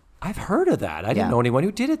giving them. I've heard of that. I didn't know anyone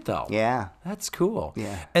who did it, though. Yeah. That's cool.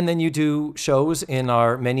 Yeah. And then you do shows in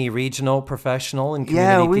our many regional, professional, and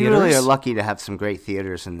community theaters. Yeah, we really are lucky to have some great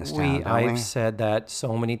theaters in this town, I've said that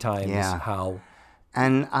so many times, how...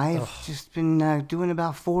 And I've just been doing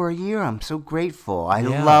about 4 a year. I'm so grateful. I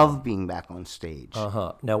love being back on stage.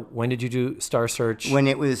 Now, when did you do Star Search? When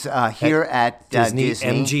it was here at Disney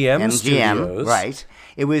MGM Studios. Right.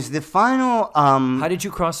 It was the final... How did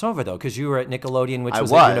you cross over, though? Because you were at Nickelodeon, which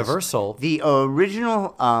was at Universal. The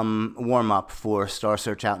original warm-up for Star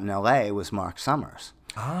Search out in L.A. was Mark Summers.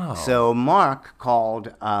 Oh. So Mark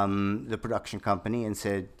called the production company and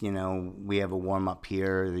said, we have a warm-up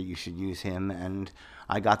here that you should use him, and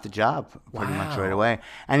I got the job pretty much right away.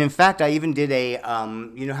 And in fact, I even did a,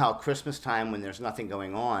 how at Christmas time when there's nothing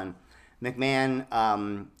going on, McMahon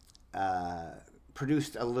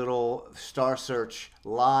produced a little Star Search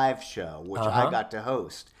live show, which I got to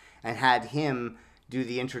host, and had him do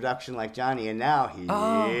the introduction like Johnny, and now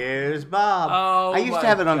here's Bob. Oh, I used to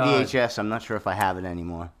have it on VHS. I'm not sure if I have it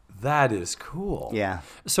anymore. That is cool. Yeah.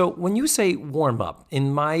 So when you say warm-up,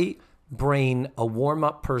 in my brain, a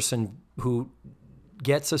warm-up person who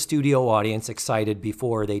gets a studio audience excited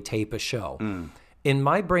before they tape a show. In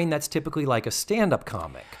my brain, that's typically like a stand-up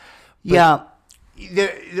comic. Yeah.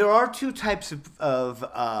 There are two types of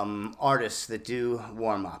artists that do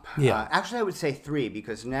warm-up. Yeah. Actually, I would say three,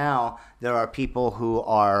 because now there are people who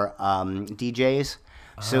are DJs.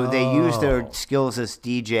 So they use their skills as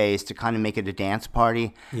DJs to kind of make it a dance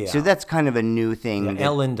party. Yeah. So that's kind of a new thing. Yeah,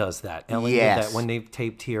 Ellen does that. Ellen did that when they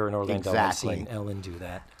taped here in Orlando. Exactly. I've seen Ellen do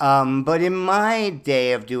that. But in my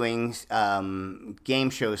day of doing game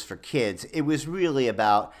shows for kids, it was really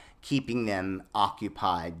about keeping them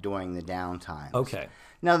occupied during the downtime. Okay.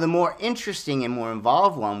 Now, the more interesting and more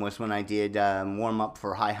involved one was when I did Warm Up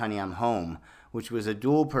for Hi Honey, I'm Home, which was a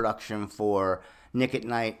dual production for Nick at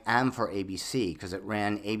Night and for ABC, because it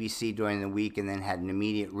ran ABC during the week and then had an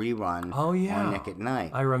immediate rerun on Nick at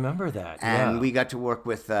Night. I remember that. And we got to work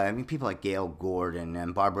with people like Gail Gordon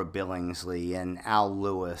and Barbara Billingsley and Al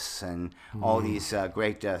Lewis and all these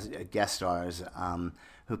great guest stars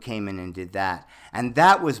who came in and did that. And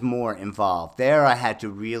that was more involved. There I had to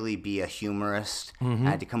really be a humorist. I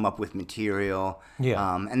had to come up with material.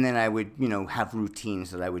 Yeah. And then I would, have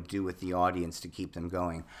routines that I would do with the audience to keep them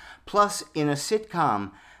going. Plus, in a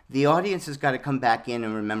sitcom, the audience has got to come back in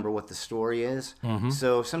and remember what the story is.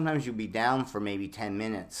 So sometimes you'll be down for maybe 10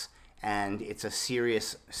 minutes, and it's a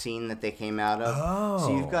serious scene that they came out of. Oh.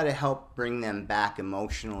 So you've got to help bring them back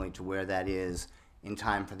emotionally to where that is in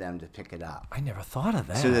time for them to pick it up. I never thought of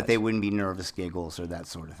that. So that they wouldn't be nervous giggles or that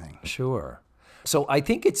sort of thing. Sure. So I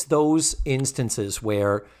think it's those instances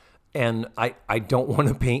where, and I don't want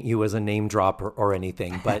to paint you as a name dropper or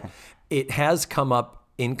anything, but it has come up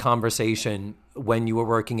in conversation when you were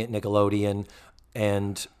working at Nickelodeon,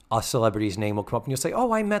 and a celebrity's name will come up and you'll say,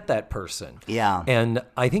 oh, I met that person. Yeah. And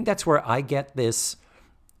I think that's where I get this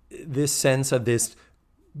sense of this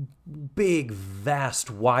big, vast,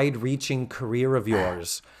 wide-reaching career of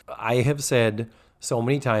yours. I have said so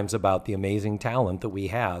many times about the amazing talent that we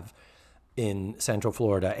have in Central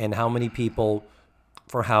Florida, and how many people,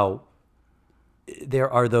 for how there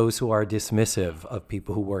are those who are dismissive of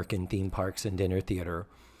people who work in theme parks and dinner theater,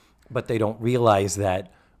 but they don't realize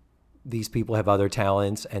that these people have other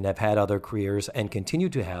talents and have had other careers and continue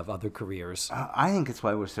to have other careers. I think it's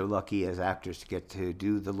why we're so lucky as actors to get to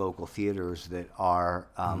do the local theaters that are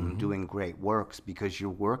doing great works, because you're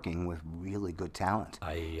working with really good talent.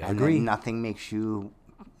 I and agree. Nothing makes you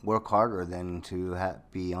work harder than to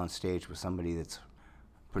be on stage with somebody that's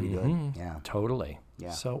pretty good. Yeah. Totally. Yeah.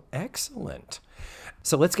 So excellent.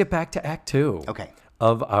 So let's get back to Act 2 Okay.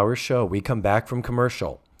 of our show. We come back from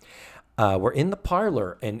commercial. We're in the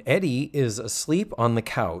parlor, and Eddie is asleep on the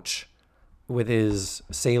couch with his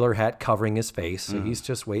sailor hat covering his face. So he's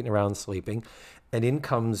just waiting around sleeping. And in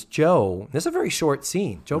comes Joe. This is a very short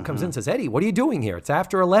scene. Joe comes in and says, Eddie, what are you doing here? It's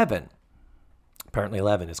after 11. Apparently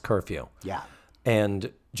 11 is curfew. Yeah.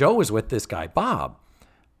 And Joe is with this guy, Bob.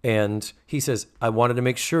 And he says, I wanted to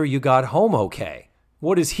make sure you got home okay.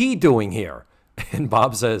 What is he doing here? And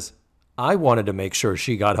Bob says, I wanted to make sure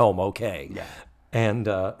she got home okay. Yeah. And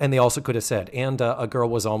they also could have said, and a girl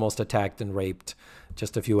was almost attacked and raped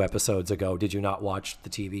just a few episodes ago. Did you not watch the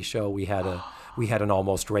TV show? We had an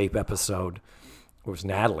almost rape episode. It was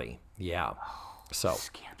Natalie. Yeah. So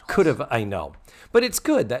Scandalous. could have, I know. But it's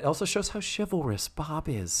good. That also shows how chivalrous Bob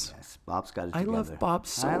is. Yes, Bob's got it I together. love Bob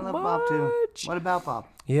so I love Bob too. much. What about Bob?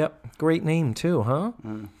 Yep. Great name too, huh?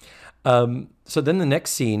 So then the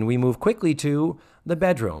next scene, we move quickly to the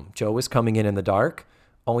bedroom. Joe is coming in the dark,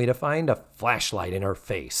 only to find a flashlight in her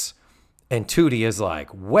face. And Tootie is like,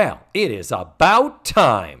 well, it is about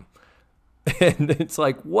time. And it's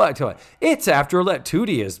like, what? It's after 11.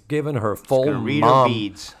 Tootie is giving her full Gonna read mom. her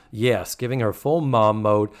beads. Yes, giving her full mom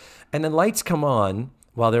mode. And then lights come on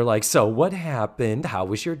while they're like, so what happened? How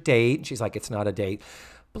was your date? She's like, it's not a date.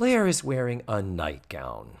 Blair is wearing a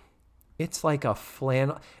nightgown. It's like a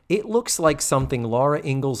flannel. It looks like something Laura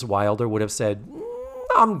Ingalls Wilder would have said,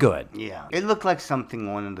 I'm good. Yeah. It looked like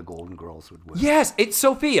something one of the Golden Girls would wear. Yes, it's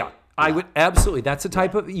Sophia. I would absolutely. That's the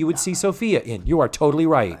type of you would see Sophia in. You are totally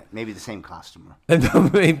right. Maybe the same costumer.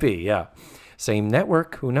 Maybe, yeah. Same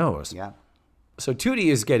network. Who knows? Yeah. So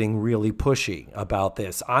Tootie is getting really pushy about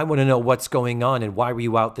this. I want to know what's going on and why were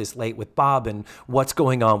you out this late with Bob and what's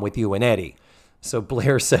going on with you and Eddie. So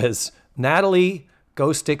Blair says, Natalie,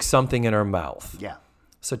 go stick something in her mouth. Yeah.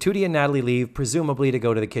 So Tootie and Natalie leave, presumably to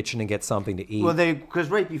go to the kitchen and get something to eat. Well, because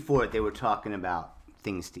right before it, they were talking about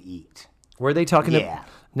things to eat. Were they talking? Yeah.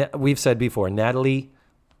 We've said before, Natalie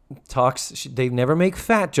talks. They never make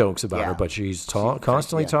fat jokes about her, but she's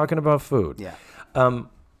constantly talking about food. Yeah.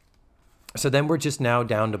 So then we're just now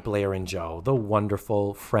down to Blair and Joe, the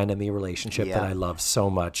wonderful frenemy relationship that I love so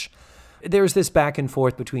much. There's this back and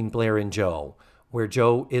forth between Blair and Joe, where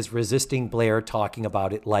Joe is resisting Blair talking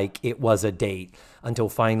about it like it was a date, until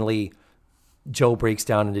finally Joe breaks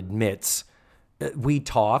down and admits, we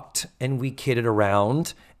talked and we kidded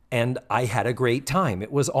around and I had a great time.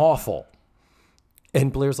 It was awful.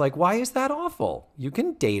 And Blair's like, why is that awful? You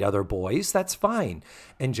can date other boys. That's fine.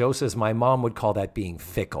 And Joe says, my mom would call that being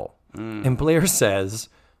fickle. And Blair says,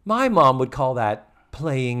 my mom would call that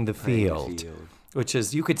playing the field. Which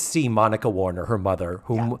is, you could see Monica Warner, her mother,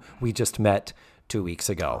 whom we just met 2 weeks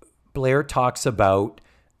ago. Blair talks about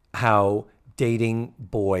how dating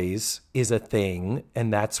boys is a thing,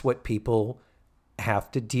 and that's what people have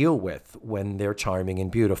to deal with when they're charming and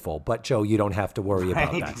beautiful. But Joe, you don't have to worry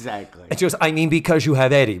about that. Exactly. And she goes, I mean, because you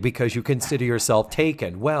have Eddie, because you consider yourself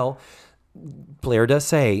taken. Well, Blair does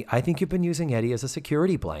say, I think you've been using Eddie as a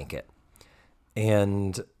security blanket.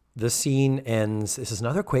 And the scene ends. This is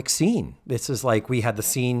another quick scene. This is like we had the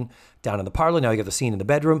scene down in the parlor. Now we got the scene in the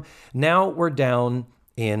bedroom. Now we're down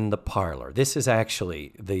in the parlor. This is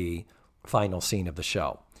actually the final scene of the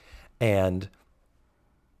show. And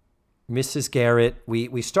Mrs. Garrett,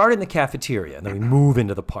 we start in the cafeteria and then we move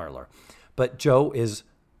into the parlor. But Joe is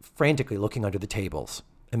frantically looking under the tables.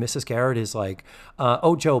 And Mrs. Garrett is like,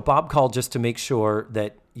 oh, Joe, Bob called just to make sure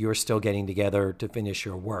that you're still getting together to finish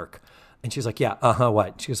your work. And she's like, yeah,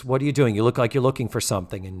 what? She goes, what are you doing? You look like you're looking for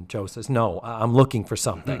something. And Joe says, no, I'm looking for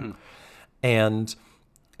something. And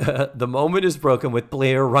the moment is broken with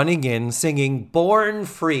Blair running in, singing Born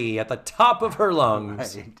Free at the top of her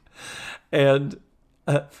lungs. Right. And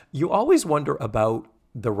you always wonder about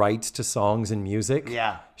the rights to songs and music.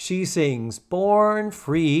 Yeah. She sings Born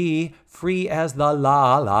Free, free as the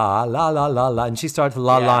la, la, la, la, la, la. And she starts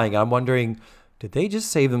la-laing. I'm wondering, did they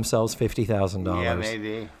just save themselves $50,000? Yeah,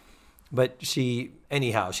 maybe. But she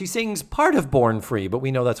sings part of Born Free, but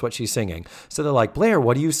we know that's what she's singing. So they're like, Blair,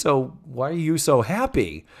 why are you so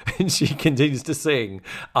happy? And she continues to sing,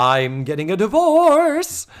 I'm getting a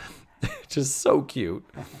divorce. Just so cute.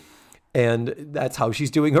 And that's how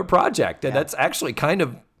she's doing her project. And that's actually kind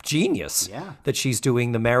of genius that she's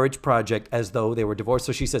doing the marriage project as though they were divorced.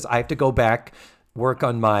 So she says, I have to go back, work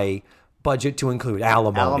on my budget to include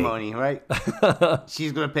alimony. Alimony, right.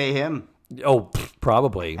 She's going to pay him. Oh,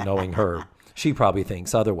 probably, knowing her. She probably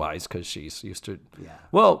thinks otherwise because she's used to. Yeah.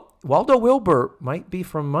 Well, Waldo Wilbur might be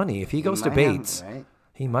from money. If he goes to Bates, right?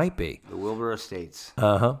 He might be. The Wilbur Estates.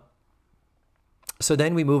 Uh-huh. So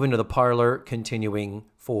then we move into the parlor, continuing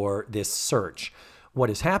for this search. What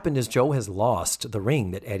has happened is Joe has lost the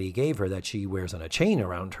ring that Eddie gave her that she wears on a chain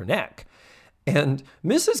around her neck. And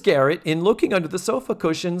Mrs. Garrett, in looking under the sofa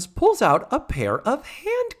cushions, pulls out a pair of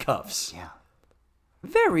handcuffs. Yeah.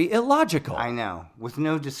 Very illogical. I know, with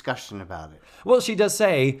no discussion about it. Well, she does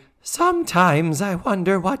say, sometimes I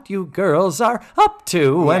wonder what you girls are up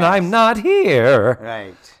to when I'm not here.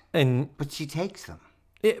 Right. But she takes them.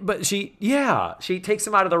 She takes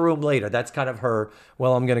them out of the room later. That's kind of her,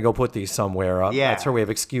 well, I'm going to go put these somewhere. That's her way of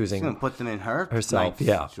excusing. She's going to put them in herself. Nice.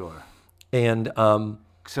 Yeah. Sure. And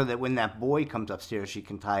so that when that boy comes upstairs, she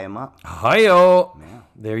can tie him up. Hi-yo. Yeah.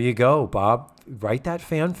 There you go, Bob. Write that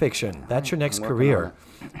fan fiction. That's your next career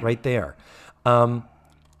right there. So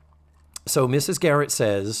Mrs. Garrett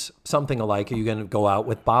says something like, are you going to go out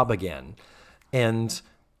with Bob again? And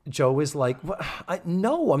Joe is like,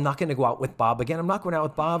 no, I'm not going to go out with Bob again. I'm not going out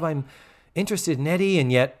with Bob. I'm interested in Eddie,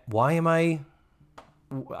 and yet why am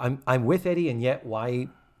I'm with Eddie, and yet why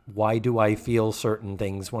do I feel certain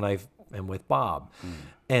things when I am with Bob?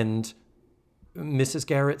 And Mrs.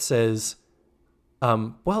 Garrett says,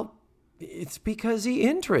 well, it's because he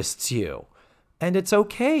interests you. And it's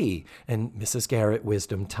okay. And Mrs. Garrett,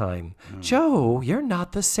 wisdom time. Joe, you're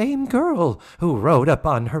not the same girl who rode up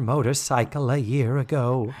on her motorcycle a year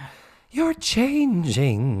ago. You're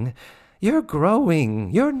changing. You're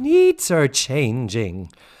growing. Your needs are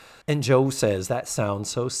changing. And Joe says, that sounds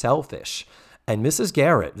so selfish. And Mrs.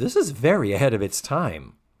 Garrett, this is very ahead of its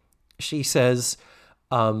time. She says,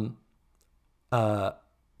 that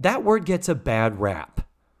word gets a bad rap.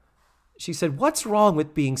 She said, what's wrong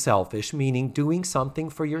with being selfish, meaning doing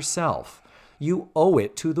something for yourself? You owe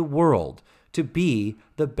it to the world to be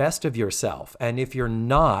the best of yourself. And if you're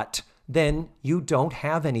not, then you don't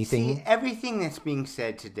have anything. See, everything that's being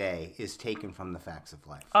said today is taken from the facts of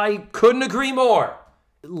life. I couldn't agree more.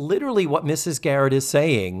 Literally what Mrs. Garrett is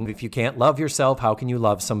saying, if you can't love yourself, how can you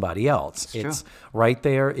love somebody else? It's right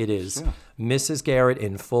there. It is Mrs. Garrett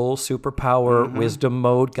in full superpower wisdom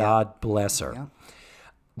mode. God bless her. Yeah.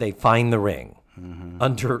 They find the ring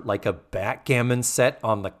under like a backgammon set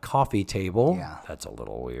on the coffee table. Yeah. That's a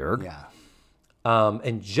little weird. Yeah.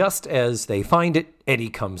 And just as they find it, Eddie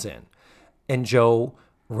comes in. And Joe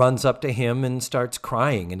runs up to him and starts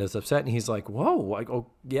crying and is upset. And he's like, whoa, I go,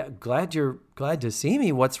 yeah, glad to see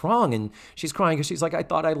me. What's wrong? And she's crying because she's like, I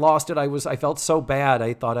thought I lost it. I felt so bad.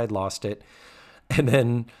 I thought I'd lost it. And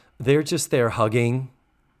then they're just there hugging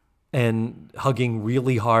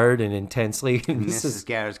really hard and intensely. And Mrs.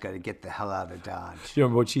 Garrett's got to get the hell out of Dodge. You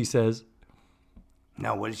remember what she says?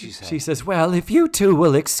 No, what did she say? She says, well, if you two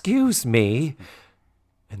will excuse me.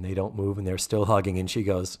 And they don't move and they're still hugging. And she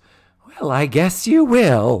goes, well, I guess you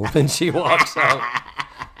will. And she walks out.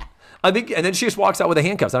 And then she just walks out with the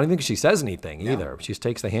handcuffs. I don't think she says anything either. She just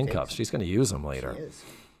takes the handcuffs. She's going to use them later. She is.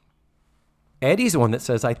 Eddie's the one that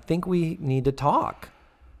says, I think we need to talk.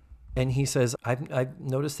 And he says, I've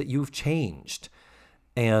noticed that you've changed.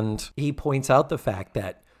 And he points out the fact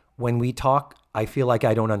that when we talk, I feel like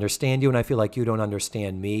I don't understand you, and I feel like you don't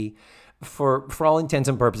understand me. For all intents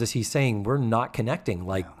and purposes, he's saying we're not connecting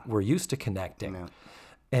like we're used to connecting. No.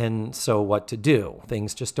 And so what to do?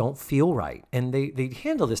 Things just don't feel right. And they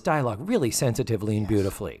handle this dialogue really sensitively and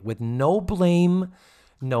beautifully with no blame,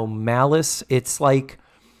 no malice. It's like,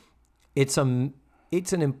 it's an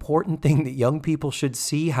important thing that young people should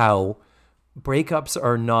see, how breakups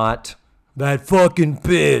are not that fucking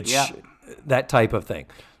bitch, that type of thing.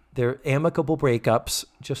 They're amicable breakups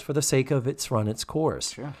just for the sake of it's run its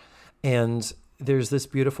course. Sure. And there's this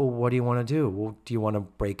beautiful, what do you want to do? Well, do you want to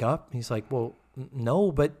break up? He's like, well,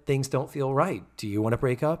 no, but things don't feel right. Do you want to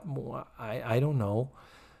break up? Well, I don't know.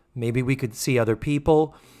 Maybe we could see other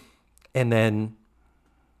people. And then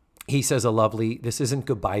he says this isn't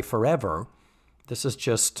goodbye forever. This is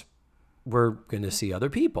just, we're going to see other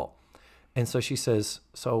people. And so she says,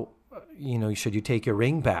 so, should you take your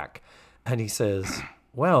ring back? And he says,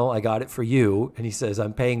 well, I got it for you. And he says,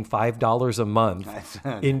 I'm paying $5 a month.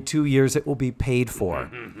 In 2 years, it will be paid for.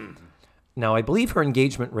 Now, I believe her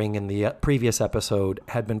engagement ring in the previous episode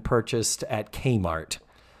had been purchased at Kmart.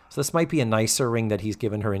 So this might be a nicer ring that he's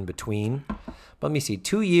given her in between. But let me see.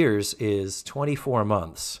 2 years is 24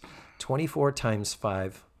 months. 24 times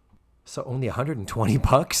 5. So only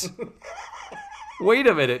 $120? Wait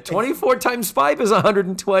a minute. 24 times 5 is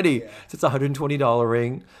 120. Yeah. So it's a $120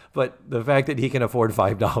 ring. But the fact that he can afford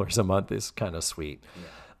 $5 a month is kind of sweet.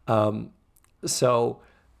 Yeah.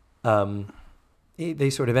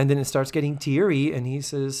 They sort of end and it starts getting teary, and he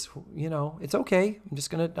says, it's okay.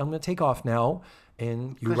 I'm gonna take off now.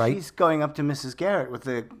 And you write. He's going up to Mrs. Garrett with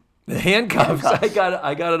the handcuffs. I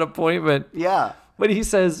got an appointment. Yeah. But he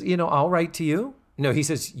says, I'll write to you. No, he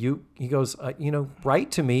says, he goes,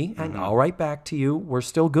 write to me and I'll write back to you. We're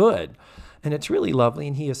still good. And it's really lovely.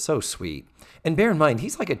 And he is so sweet. And bear in mind,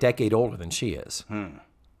 he's like a decade older than she is.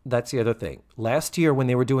 That's the other thing. Last year when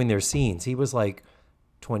they were doing their scenes, he was like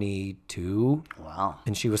 22. Wow.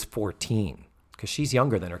 And she was 14 because she's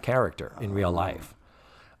younger than her character in real life.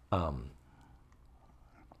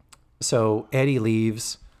 So Eddie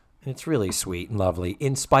leaves, and it's really sweet and lovely,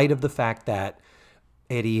 in spite of the fact that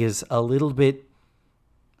Eddie is a little bit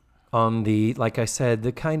on the, like I said,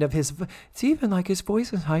 the kind of it's even like his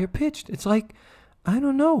voice is higher pitched. It's like, I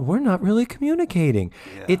don't know, we're not really communicating.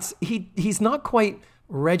 Yeah. He's not quite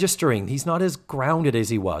registering. He's not as grounded as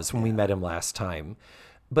he was when we met him last time.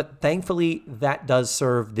 But thankfully, that does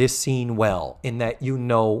serve this scene well, in that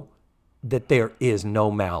that there is no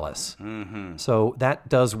malice. Mm-hmm. So that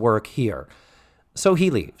does work here. So he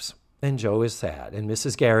leaves, and Joe is sad, and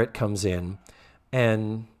Mrs. Garrett comes in,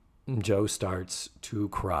 and Joe starts to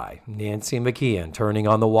cry. Nancy McKeon turning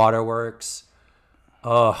on the waterworks.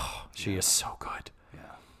 Oh, she is so good.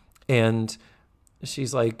 Yeah. And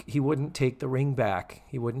she's like, he wouldn't take the ring back.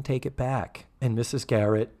 He wouldn't take it back. And Mrs.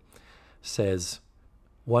 Garrett says,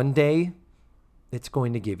 one day it's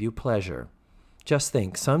going to give you pleasure. Just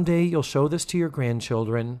think, someday you'll show this to your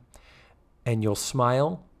grandchildren and you'll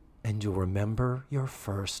smile and you'll remember your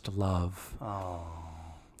first love. Oh.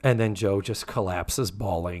 And then Joe just collapses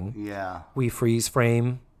bawling. Yeah. We freeze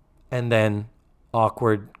frame and then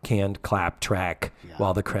awkward canned clap track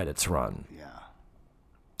while the credits run. Yeah.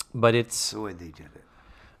 But it's the way they did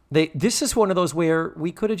it. This is one of those where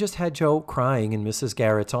we could have just had Joe crying in Mrs.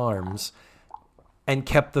 Garrett's arms and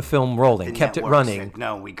kept the film rolling, kept it running. Said,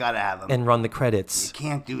 no, we got to have them. And run the credits. You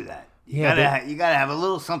can't do that. You gotta have a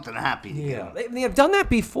little something happy. They have done that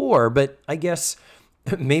before, but I guess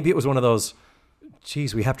maybe it was one of those,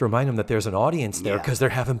 geez, we have to remind them that there's an audience there because there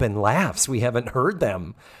haven't been laughs. We haven't heard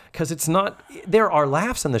them. Because it's not, there are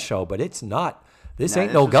laughs in the show, but it's not, this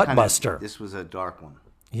ain't no Gutbuster. This was a dark one.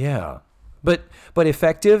 Yeah. But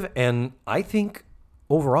effective, and I think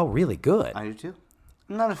overall really good. I do too.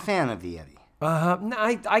 I'm not a fan of the Eddie.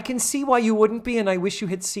 I can see why you wouldn't be, and I wish you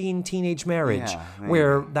had seen Teenage Marriage,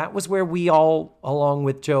 where that was where we all, along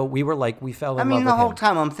with Joe, we were like, we fell in love with him. the whole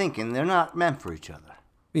time I'm thinking they're not meant for each other.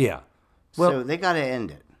 Yeah. Well, so they got to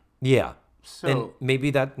end it. Yeah. So, and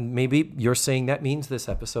maybe you're saying that means this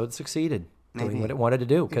episode succeeded doing what it wanted to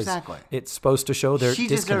do, because it's supposed to show their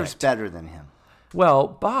disconnect. She deserves better than him. Well,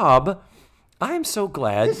 Bob, I am so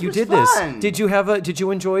glad you did this. Did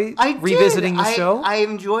you enjoy revisiting the show? I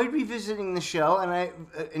enjoyed revisiting the show, and I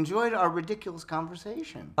enjoyed our ridiculous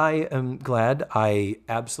conversation. I am glad. I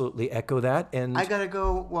absolutely echo that. And I gotta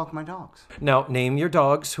go walk my dogs. Now, name your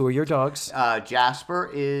dogs. Who are your dogs?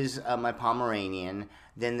 Jasper is my Pomeranian.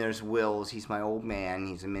 Then there's Wills. He's my old man.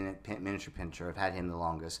 He's a miniature pincher. I've had him the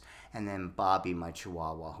longest. And then Bobby, my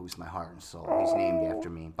Chihuahua, who's my heart and soul. He's named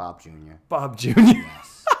after me, Bob Jr. Bob Jr.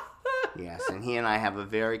 Yes. Yes, and he and I have a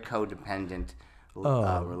very codependent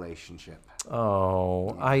relationship.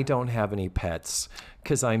 Oh, yeah. I don't have any pets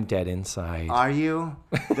because I'm dead inside. Are you?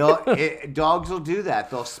 Dogs will do that.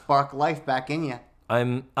 They'll spark life back in you.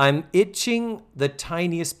 I'm itching the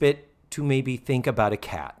tiniest bit to maybe think about a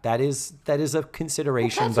cat. That is a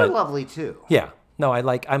consideration. Cats but are lovely too. yeah, no,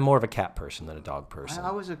 I'm more of a cat person than a dog person.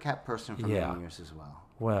 I was a cat person for many years as well.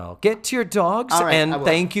 Well, get to your dogs, All right, and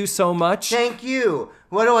thank you so much. Thank you.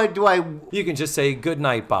 What do I? You can just say good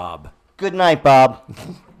night, Bob. Good night, Bob.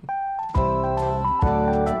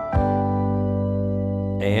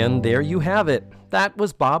 And there you have it. That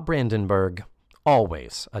was Bob Brandenburg.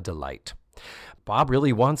 Always a delight. Bob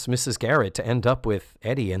really wants Mrs. Garrett to end up with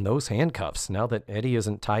Eddie in those handcuffs now that Eddie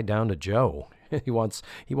isn't tied down to Joe. He wants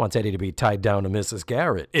Eddie to be tied down to Mrs.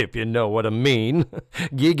 Garrett, if you know what I mean.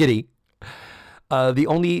 Giggity. The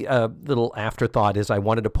only little afterthought is I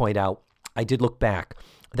wanted to point out, I did look back.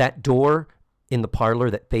 That door in the parlor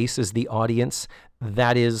that faces the audience,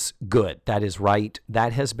 that is good. That is right.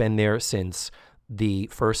 That has been there since the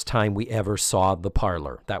first time we ever saw the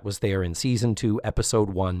parlor. That was there in season 2, episode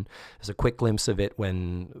 1. There's a quick glimpse of it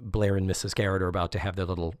when Blair and Mrs. Garrett are about to have their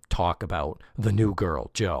little talk about the new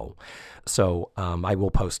girl, Jo. So I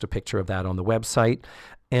will post a picture of that on the website.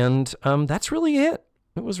 And that's really it.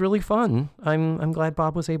 It was really fun. I'm glad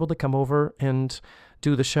Bob was able to come over and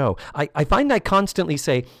do the show. I find I constantly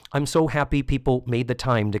say, I'm so happy people made the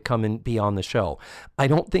time to come and be on the show. I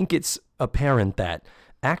don't think it's apparent that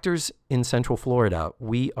actors in Central Florida,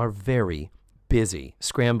 we are very busy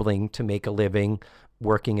scrambling to make a living,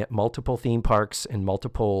 working at multiple theme parks and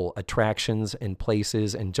multiple attractions and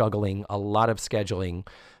places and juggling a lot of scheduling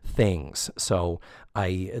things. So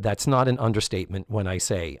that's not an understatement when I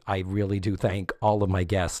say I really do thank all of my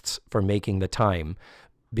guests for making the time,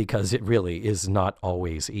 because it really is not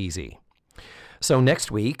always easy. So next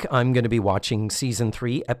week, I'm going to be watching Season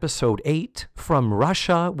 3, Episode 8, From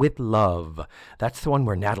Russia with Love. That's the one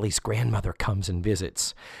where Natalie's grandmother comes and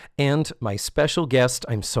visits. And my special guest,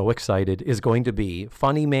 I'm so excited, is going to be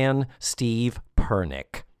funny man Steve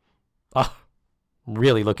Pernick.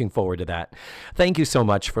 Really looking forward to that. Thank you so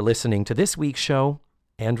much for listening to this week's show.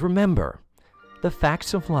 And remember, the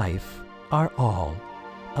facts of life are all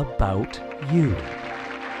about you.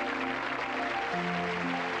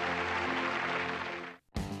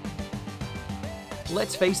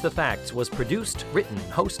 Let's Face the Facts was produced, written,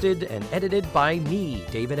 hosted, and edited by me,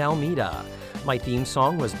 David Almeida. My theme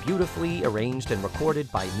song was beautifully arranged and recorded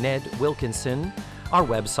by Ned Wilkinson. Our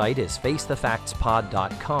website is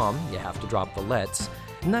facethefactspod.com. You have to drop the let's.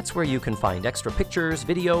 And that's where you can find extra pictures,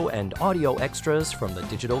 video, and audio extras from the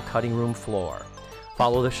digital cutting room floor.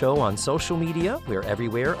 Follow the show on social media. We're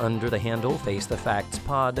everywhere under the handle Face the Facts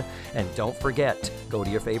Pod. And don't forget, go to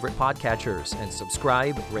your favorite podcatchers and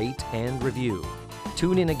subscribe, rate, and review.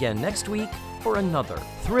 Tune in again next week for another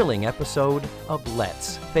thrilling episode of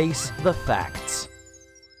Let's Face the Facts.